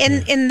 Well,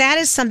 and that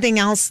is something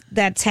else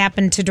that's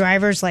happened to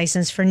driver's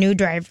license for new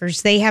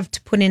drivers. They have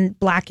to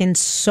block in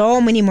so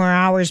many more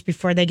hours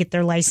before they get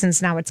their license.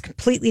 Now it's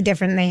completely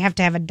different. They have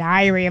to have a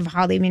diary of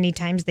how many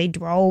times they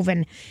drove,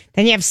 and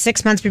then you have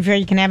 6 months before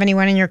you can have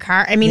anyone in your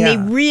car. I mean, they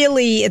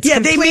completely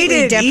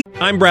different.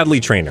 I'm Bradley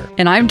Trainer.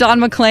 And I'm Don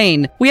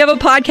McClain. We have a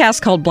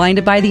podcast called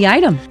Blinded by the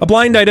Item. A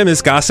blind item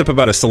is gossip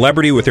about a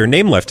celebrity with their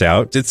name left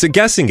out. It's a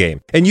guessing game,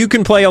 and you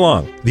can play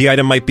along. The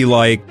item might be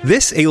like,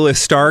 this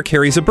A-list star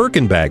carries a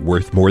Birkin bag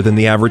worth more than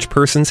the average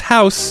person's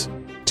house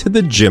to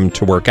the gym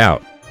to work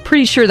out.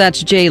 Pretty sure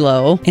that's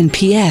J-Lo. And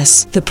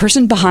P.S. the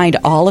person behind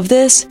all of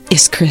this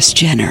is Kris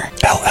Jenner,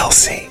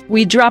 LLC.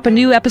 We drop a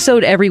new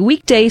episode every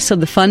weekday so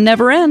the fun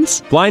never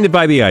ends. Blinded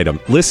by the Item.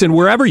 Listen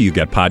wherever you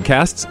get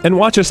podcasts and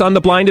watch us on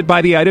the Blinded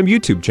by the Item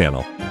YouTube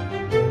channel.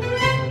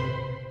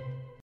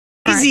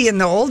 Easy in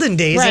the olden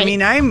days. Right.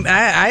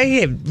 I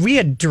mean, we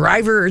had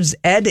driver's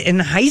ed in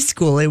high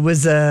school. It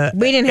was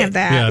we didn't have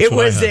that. Yeah, it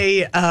was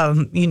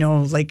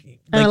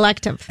an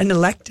elective. An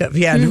elective,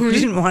 yeah. And who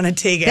didn't want to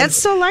take it? That's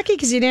so lucky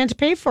because you didn't have to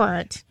pay for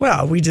it.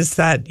 Well, we just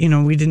thought,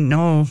 we didn't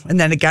know. And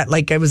then it got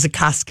it was a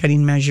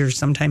cost-cutting measure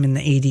sometime in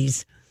the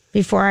 80s.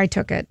 Before I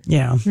took it.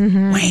 Yeah.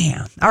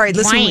 Wham. All right,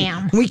 listen.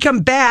 Wham. When we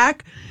come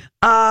back,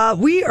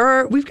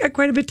 we've got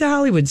quite a bit to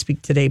Hollywood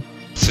speak today.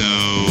 So,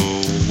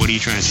 what are you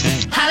trying to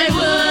say?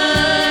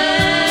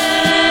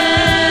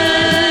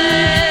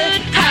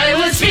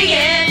 Hollywood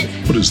speaking.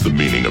 What is the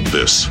meaning of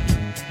this?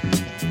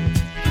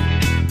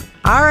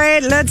 All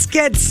right, let's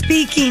get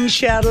speaking,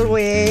 shall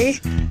we?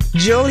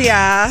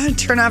 Julia,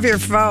 turn off your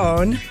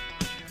phone.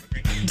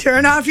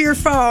 Turn off your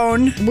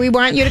phone. We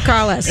want you to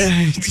call us.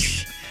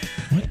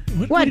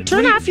 What?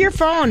 Turn off your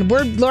phone.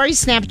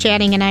 Lori's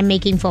Snapchatting and I'm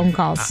making phone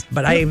calls.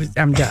 But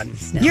I'm done.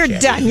 You're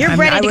done. You're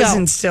ready to go. I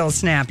wasn't still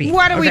snappy.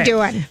 What are we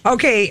doing?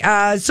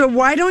 Okay, so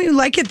why don't you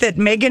like it that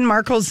Meghan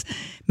Markle's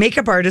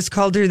makeup artist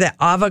called her the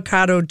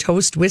avocado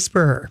toast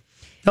whisperer?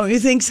 Don't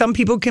you think some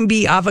people can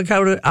be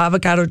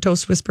avocado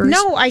toast whisperers?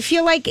 No, I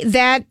feel like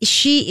that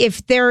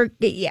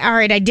all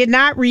right, I did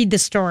not read the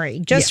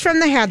story. Just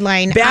from the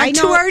headline. Back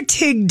to our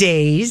TIG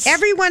days.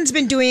 Everyone's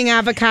been doing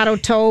avocado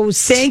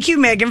toast. Thank you,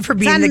 Megan, for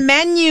being the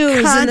menus in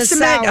the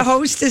consummate South.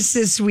 hostess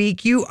this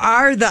week. You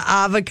are the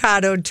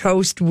avocado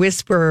toast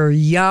whisperer.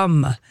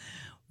 Yum.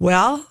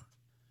 Well,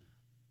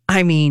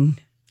 I mean,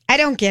 I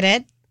don't get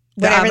it.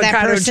 The Whatever that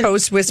avocado person,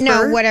 toast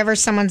whisperer? No, whatever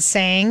someone's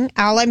saying.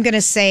 All I'm going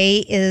to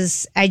say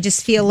is I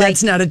just feel like...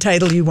 That's not a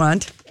title you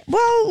want?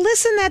 Well,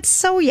 listen, that's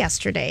so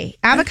yesterday.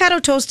 Avocado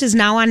toast is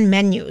now on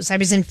menus. I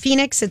was in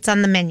Phoenix, it's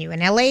on the menu.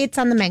 In LA, it's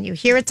on the menu.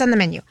 Here, it's on the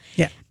menu.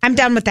 Yeah. I'm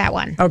done with that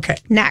one. Okay.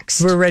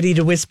 Next. We're ready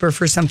to whisper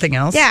for something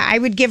else? Yeah, I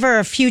would give her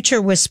a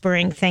future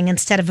whispering thing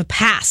instead of a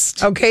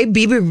past. Okay,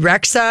 Bibi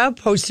Rexa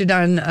posted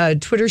on a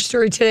Twitter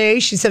story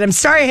today. She said, I'm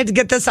sorry I had to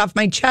get this off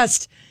my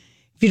chest.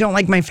 If you don't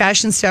like my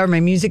fashion style or my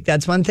music,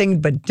 that's one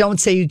thing, but don't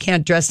say you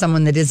can't dress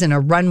someone that isn't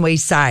a runway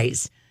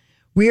size.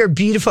 We are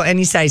beautiful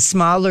any size,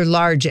 small or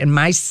large, and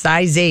my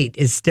size 8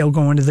 is still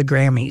going to the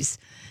Grammys.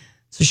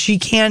 So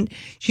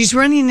she's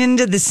running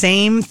into the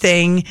same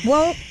thing.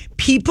 Well,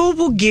 people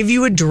will give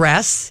you a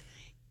dress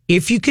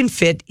if you can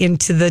fit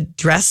into the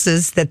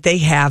dresses that they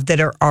have that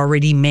are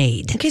already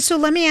made. Okay, so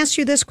let me ask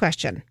you this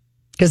question.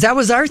 Because that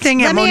was our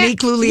thing at Monique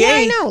Lhuillier. Yeah,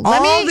 I know.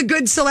 All the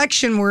good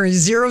selection were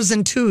 0s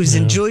and 2s.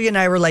 And Julia and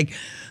I were like,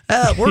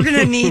 we're going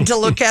to need to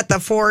look at the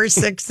 4s,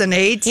 6s, and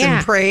 8s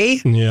and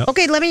pray. Yeah.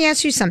 Okay, let me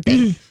ask you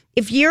something.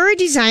 If you're a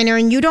designer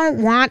and you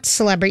don't want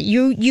celebrity,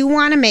 you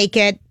want to make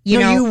it,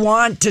 you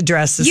want to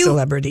dress a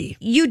celebrity.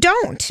 You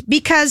don't.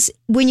 Because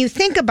when you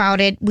think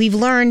about it, we've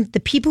learned the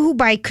people who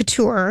buy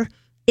couture,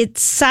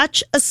 it's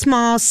such a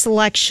small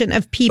selection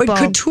of people. But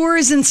couture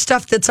isn't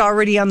stuff that's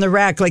already on the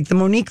rack. Like the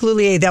Monique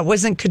Lhuillier, that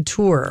wasn't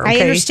couture. Okay?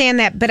 I understand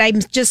that, but I'm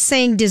just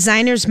saying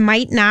designers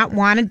might not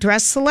want to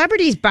dress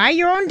celebrities. Buy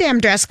your own damn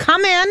dress.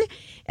 Come in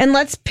and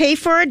let's pay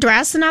for a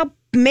dress and I'll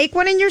make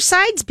one in your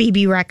sides,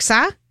 BB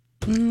Rexa.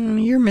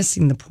 You're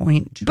missing the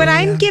point, Julia. But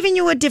I'm giving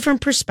you a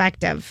different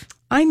perspective.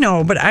 I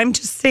know, but I'm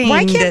just saying.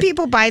 Why can't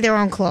people buy their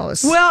own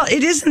clothes? Well,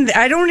 it isn't.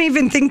 I don't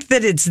even think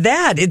that it's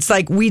that. It's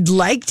like we'd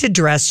like to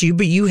dress you,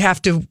 but you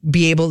have to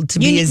be able to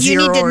be a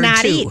 0 or a 2. You need to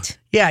not 2. Eat.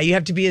 Yeah, you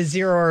have to be a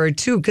 0 or a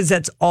 2 because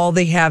that's all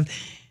they have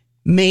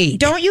made.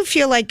 Don't you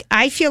feel like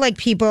I feel like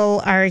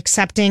people are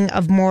accepting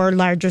of more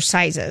larger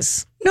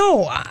sizes?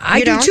 No,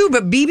 I do too.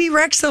 But BB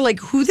Rexa, like,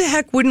 who the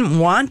heck wouldn't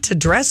want to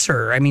dress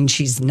her? I mean,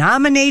 she's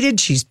nominated,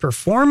 she's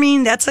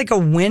performing. That's like a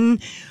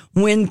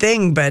win-win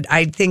thing. But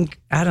I think,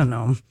 I don't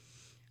know.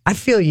 I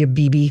feel you,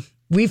 BB.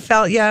 We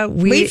felt, yeah.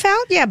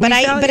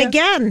 But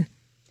again,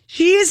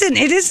 she isn't.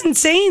 It isn't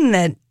saying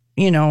that.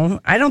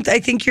 I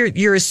think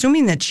you're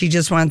assuming that she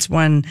just wants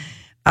one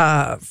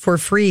for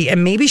free,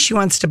 and maybe she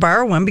wants to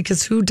borrow one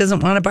because who doesn't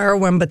want to borrow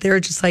one? But they're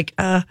just like,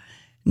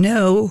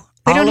 no.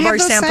 All of our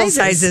sample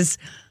sizes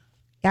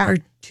are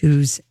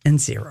 2s and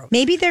 0s.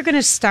 Maybe they're going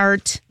to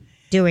start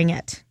doing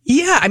it.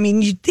 Yeah, I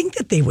mean, you'd think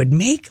that they would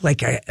make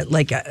like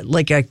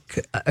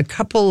a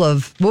couple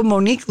of. Well,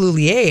 Monique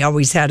Lhuillier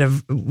always had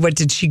what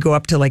did she go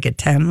up to, like a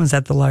 10? Was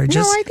that the largest?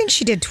 No, I think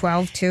she did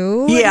 12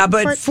 too. Yeah,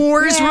 but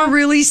 4s were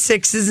really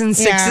 6s and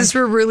 6s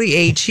were really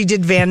 8. She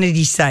did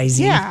vanity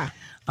sizing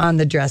on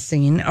the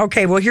dressing.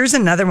 Okay, well, here's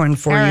another one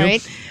for you. All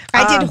right.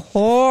 I did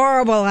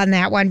horrible on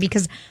that one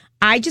because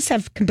I just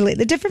have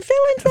completely different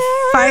feelings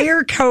there.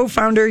 Fire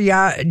co-founder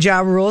Ja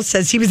Rule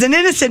says he was an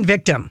innocent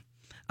victim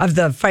of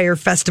the Fire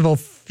Festival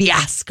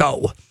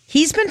fiasco.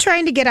 He's been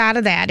trying to get out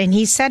of that, and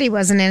he said he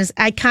wasn't.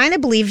 I kind of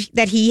believe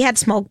that he had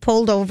smoke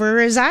pulled over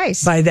his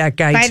eyes. By that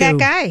guy, that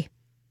guy.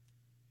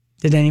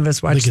 Did any of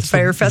us watch the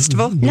Fire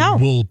Festival? No.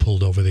 Wool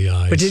pulled over the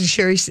eyes. But did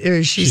she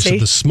say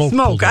the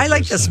smoke? I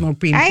like the smoke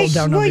being pulled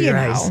down over your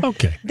eyes.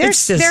 Okay. They're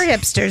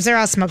hipsters. They're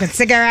all smoking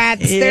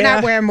cigarettes. Yeah. They're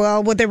not wearing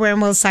wool. They're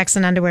wearing wool socks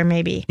and underwear,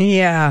 maybe.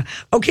 Yeah.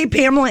 Okay,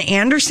 Pamela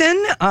Anderson,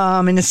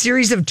 in a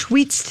series of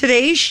tweets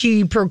today,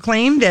 she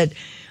proclaimed that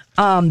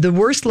the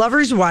worst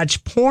lovers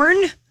watch porn,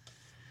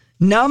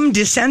 numb,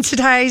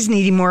 desensitized,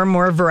 needing more and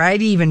more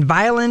variety, even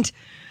violent.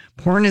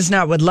 Porn is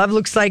not what love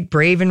looks like.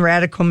 Brave and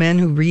radical men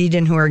who read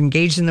and who are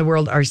engaged in the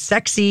world are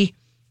sexy.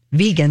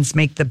 Vegans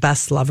make the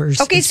best lovers.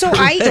 Okay, so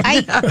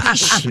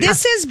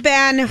this has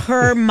been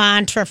her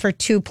mantra for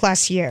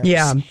 2+ years.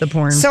 Yeah, the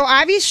porn. So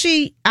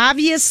obviously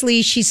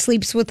she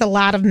sleeps with a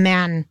lot of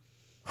men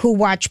who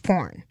watch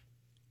porn.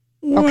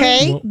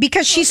 Okay?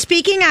 Because she's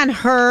speaking on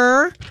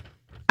her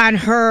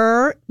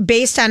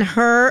based on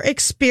her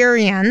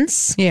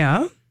experience.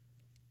 Yeah.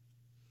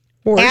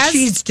 Or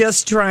she's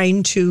just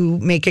trying to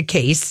make a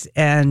case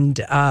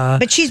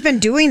but she's been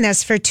doing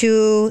this for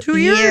 2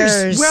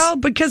 years. Well,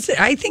 because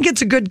I think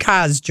it's a good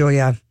cause,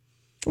 Julia.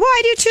 Well,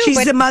 I do too.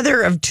 She's the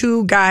mother of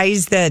 2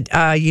 guys that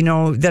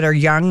that are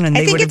young, and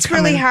I think it's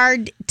really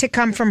hard to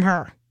come from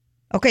her.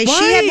 Okay, Why?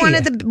 She had one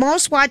of the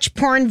most watched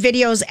porn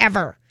videos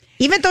ever,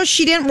 even though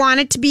she didn't want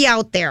it to be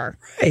out there.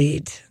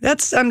 Right.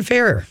 That's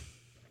unfair.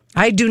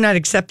 I do not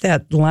accept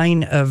that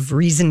line of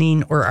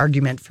reasoning or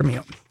argument from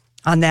you.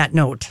 On that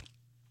note,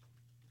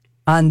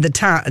 on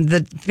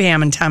the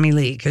Pam and Tommy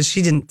Lee, because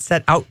she didn't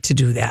set out to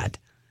do that.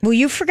 Well,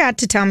 you forgot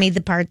to tell me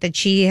the part that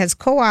she has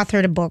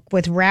co-authored a book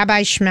with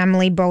Rabbi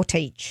Shmuley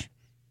Boteach.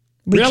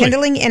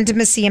 Rekindling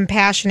Intimacy and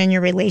Passion in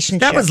Your Relationship.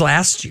 That was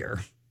last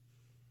year.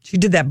 She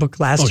did that book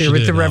last year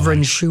with the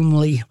Reverend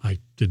Shmuley. I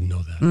didn't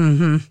know that.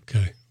 Mm-hmm.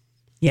 Okay.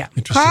 Yeah.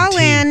 Call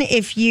in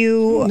if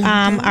you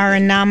are a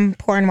numb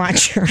porn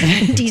watcher.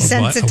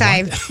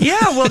 Desensitized. Yeah,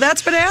 well,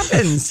 that's what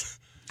happens.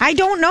 I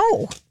don't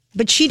know,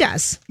 but she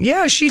does.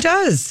 Yeah, she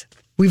does.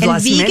 We've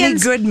lost many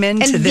good men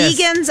to this.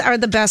 And vegans are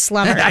the best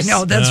lovers. I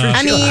know, that's for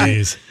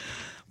sure.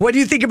 What do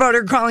you think about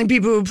her calling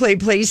people who play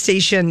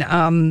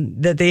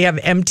PlayStation that they have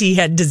empty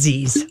head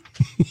disease?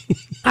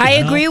 I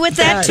agree with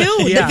that too.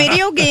 Yeah. The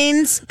video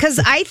games, because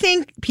I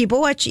think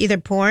people watch either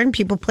porn,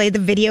 people play the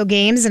video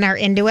games and are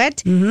into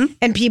it,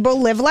 and people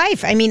live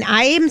life. I mean,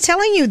 I am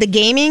telling you, the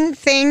gaming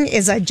thing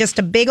is just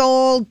a big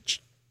old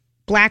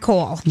black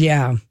hole.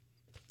 Yeah.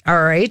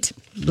 All right.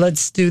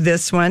 Let's do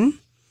this one.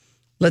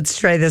 Let's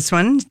try this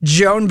one.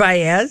 Joan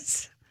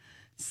Baez,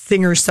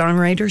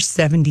 singer-songwriter,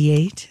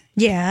 78.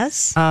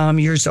 Yes.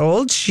 Years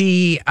old.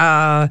 She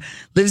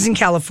lives in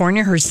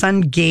California. Her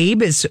son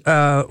Gabe is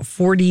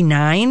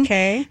 49.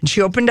 Okay. And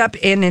she opened up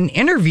in an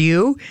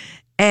interview,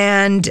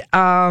 and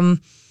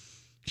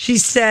she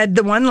said,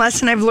 the one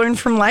lesson I've learned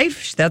from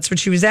life, that's what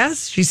she was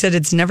asked. She said,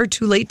 it's never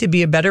too late to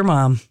be a better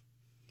mom.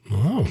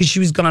 Because she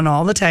was gone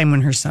all the time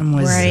when her son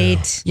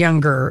was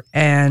younger.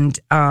 And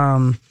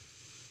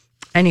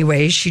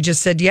anyway, she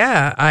just said,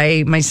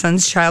 my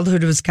son's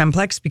childhood was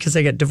complex because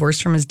I got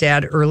divorced from his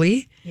dad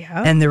early.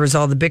 Yeah. And there was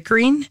all the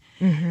bickering.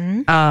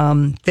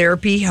 Mm-hmm.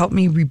 Therapy helped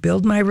me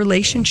rebuild my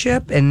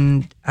relationship.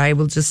 And I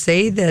will just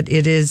say that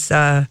it is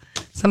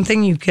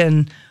something you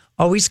can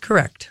always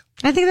correct.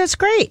 I think that's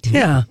great.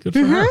 Yeah. Good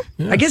for her.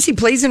 Yeah. I guess he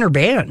plays in her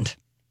band.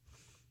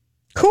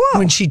 Cool.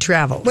 When she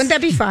travels. Wouldn't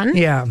that be fun?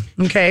 Yeah.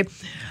 Okay.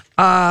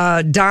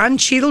 Don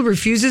Cheadle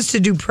refuses to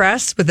do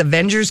press with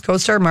Avengers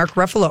co-star Mark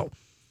Ruffalo.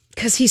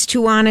 Because he's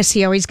too honest.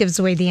 He always gives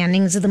away the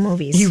endings of the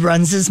movies. He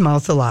runs his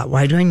mouth a lot.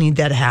 Why do I need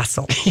that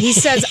hassle? He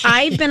says,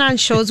 I've been on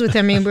shows with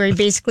him where he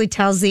basically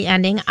tells the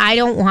ending. I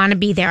don't want to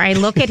be there. I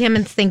look at him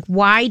and think,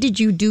 why did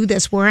you do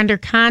this? We're under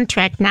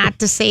contract not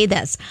to say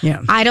this.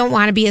 Yeah. I don't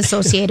want to be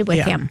associated with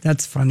him.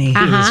 That's funny.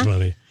 Uh-huh. It is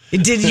funny.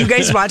 Did you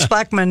guys watch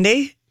Black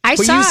Monday? I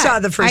saw you it. saw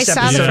the first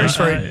episode. I saw the first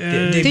one.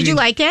 Did you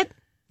like it?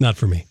 Not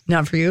for me.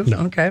 Not for you?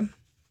 No. Okay.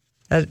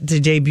 It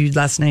debuted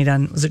last night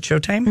on, was it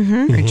Showtime?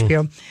 Mm-hmm. Or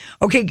HBO?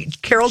 Okay,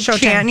 Carol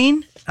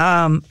Channing.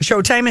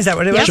 Showtime, is that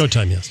what it was?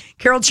 Showtime, yes.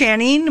 Carol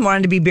Channing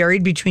wanted to be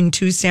buried between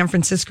two San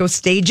Francisco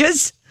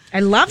stages.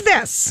 I love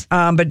this.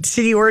 But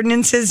city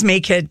ordinances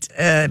make it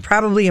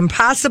probably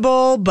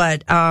impossible.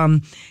 But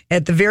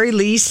at the very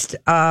least,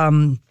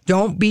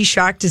 don't be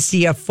shocked to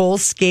see a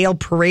full-scale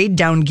parade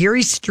down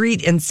Geary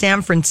Street in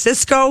San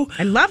Francisco.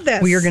 I love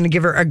this. We are going to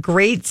give her a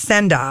great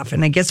send-off.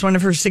 And I guess one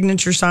of her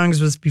signature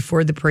songs was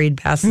Before the Parade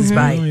Passes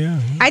By. Oh, yeah.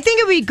 I think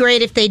it would be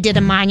great if they did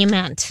a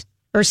monument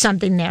or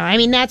something there. I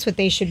mean, that's what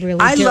they should really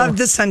do. I loved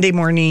the Sunday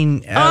morning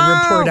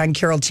report on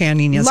Carol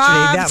Channing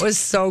yesterday. That was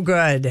so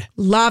good.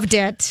 Loved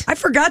it. I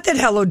forgot that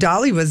Hello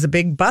Dolly was a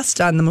big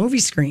bust on the movie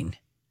screen.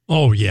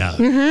 Oh, yeah.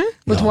 Mm-hmm.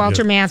 With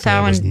Walter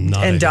Matthau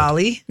and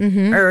Dolly.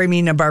 Mm-hmm. Or, I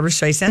mean, Barbara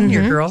Streisand,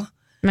 your girl.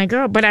 My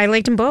girl, but I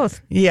liked them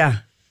both. Yeah.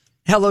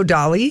 Hello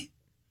Dolly.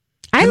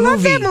 I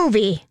love that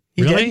movie.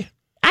 You really? did?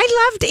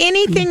 I loved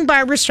anything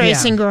Barbara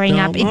Streisand growing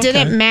up. It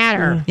didn't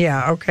matter.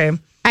 Yeah, okay.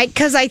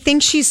 Because I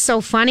think she's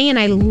so funny, and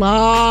I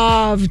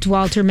loved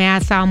Walter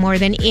Matthau more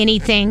than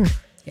anything.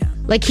 Yeah.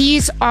 Like,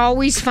 he's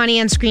always funny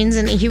on screens,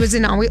 and he was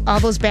in all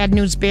those Bad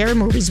News Bear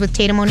movies with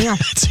Tatum O'Neal.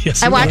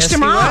 Yes, I watched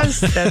them all.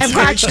 I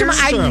watched him.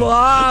 I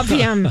love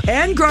him.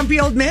 And Grumpy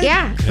Old Men.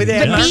 Yeah. And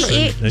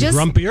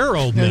grumpier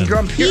old men.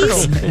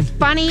 He's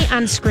funny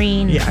on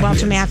screen, Yeah,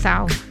 Walter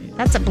Matthau.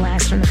 That's a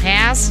blast from the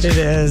past. It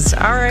is.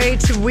 All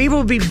right. We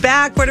will be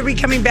back. What are we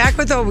coming back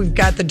with? Oh, we've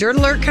got the Dirt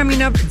Alert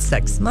coming up. It's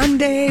Sex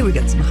Monday. We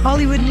got some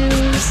Hollywood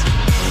news.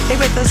 Stay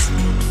with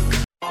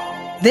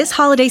us. This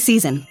holiday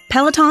season,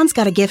 Peloton's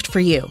got a gift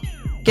for you.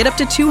 Get up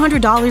to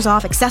 $200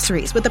 off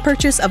accessories with the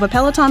purchase of a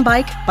Peloton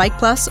bike, Bike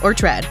Plus, or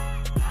Tread.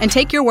 And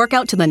take your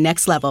workout to the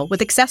next level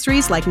with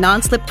accessories like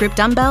non-slip grip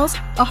dumbbells,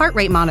 a heart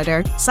rate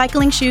monitor,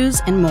 cycling shoes,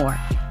 and more.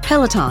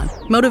 Peloton,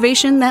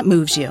 motivation that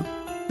moves you.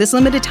 This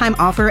limited time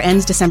offer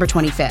ends December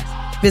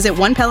 25th. Visit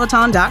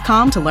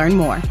onepeloton.com to learn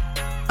more.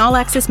 All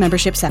access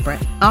membership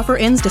separate. Offer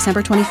ends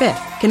December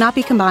 25th. Cannot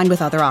be combined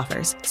with other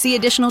offers. See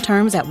additional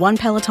terms at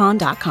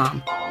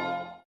onepeloton.com.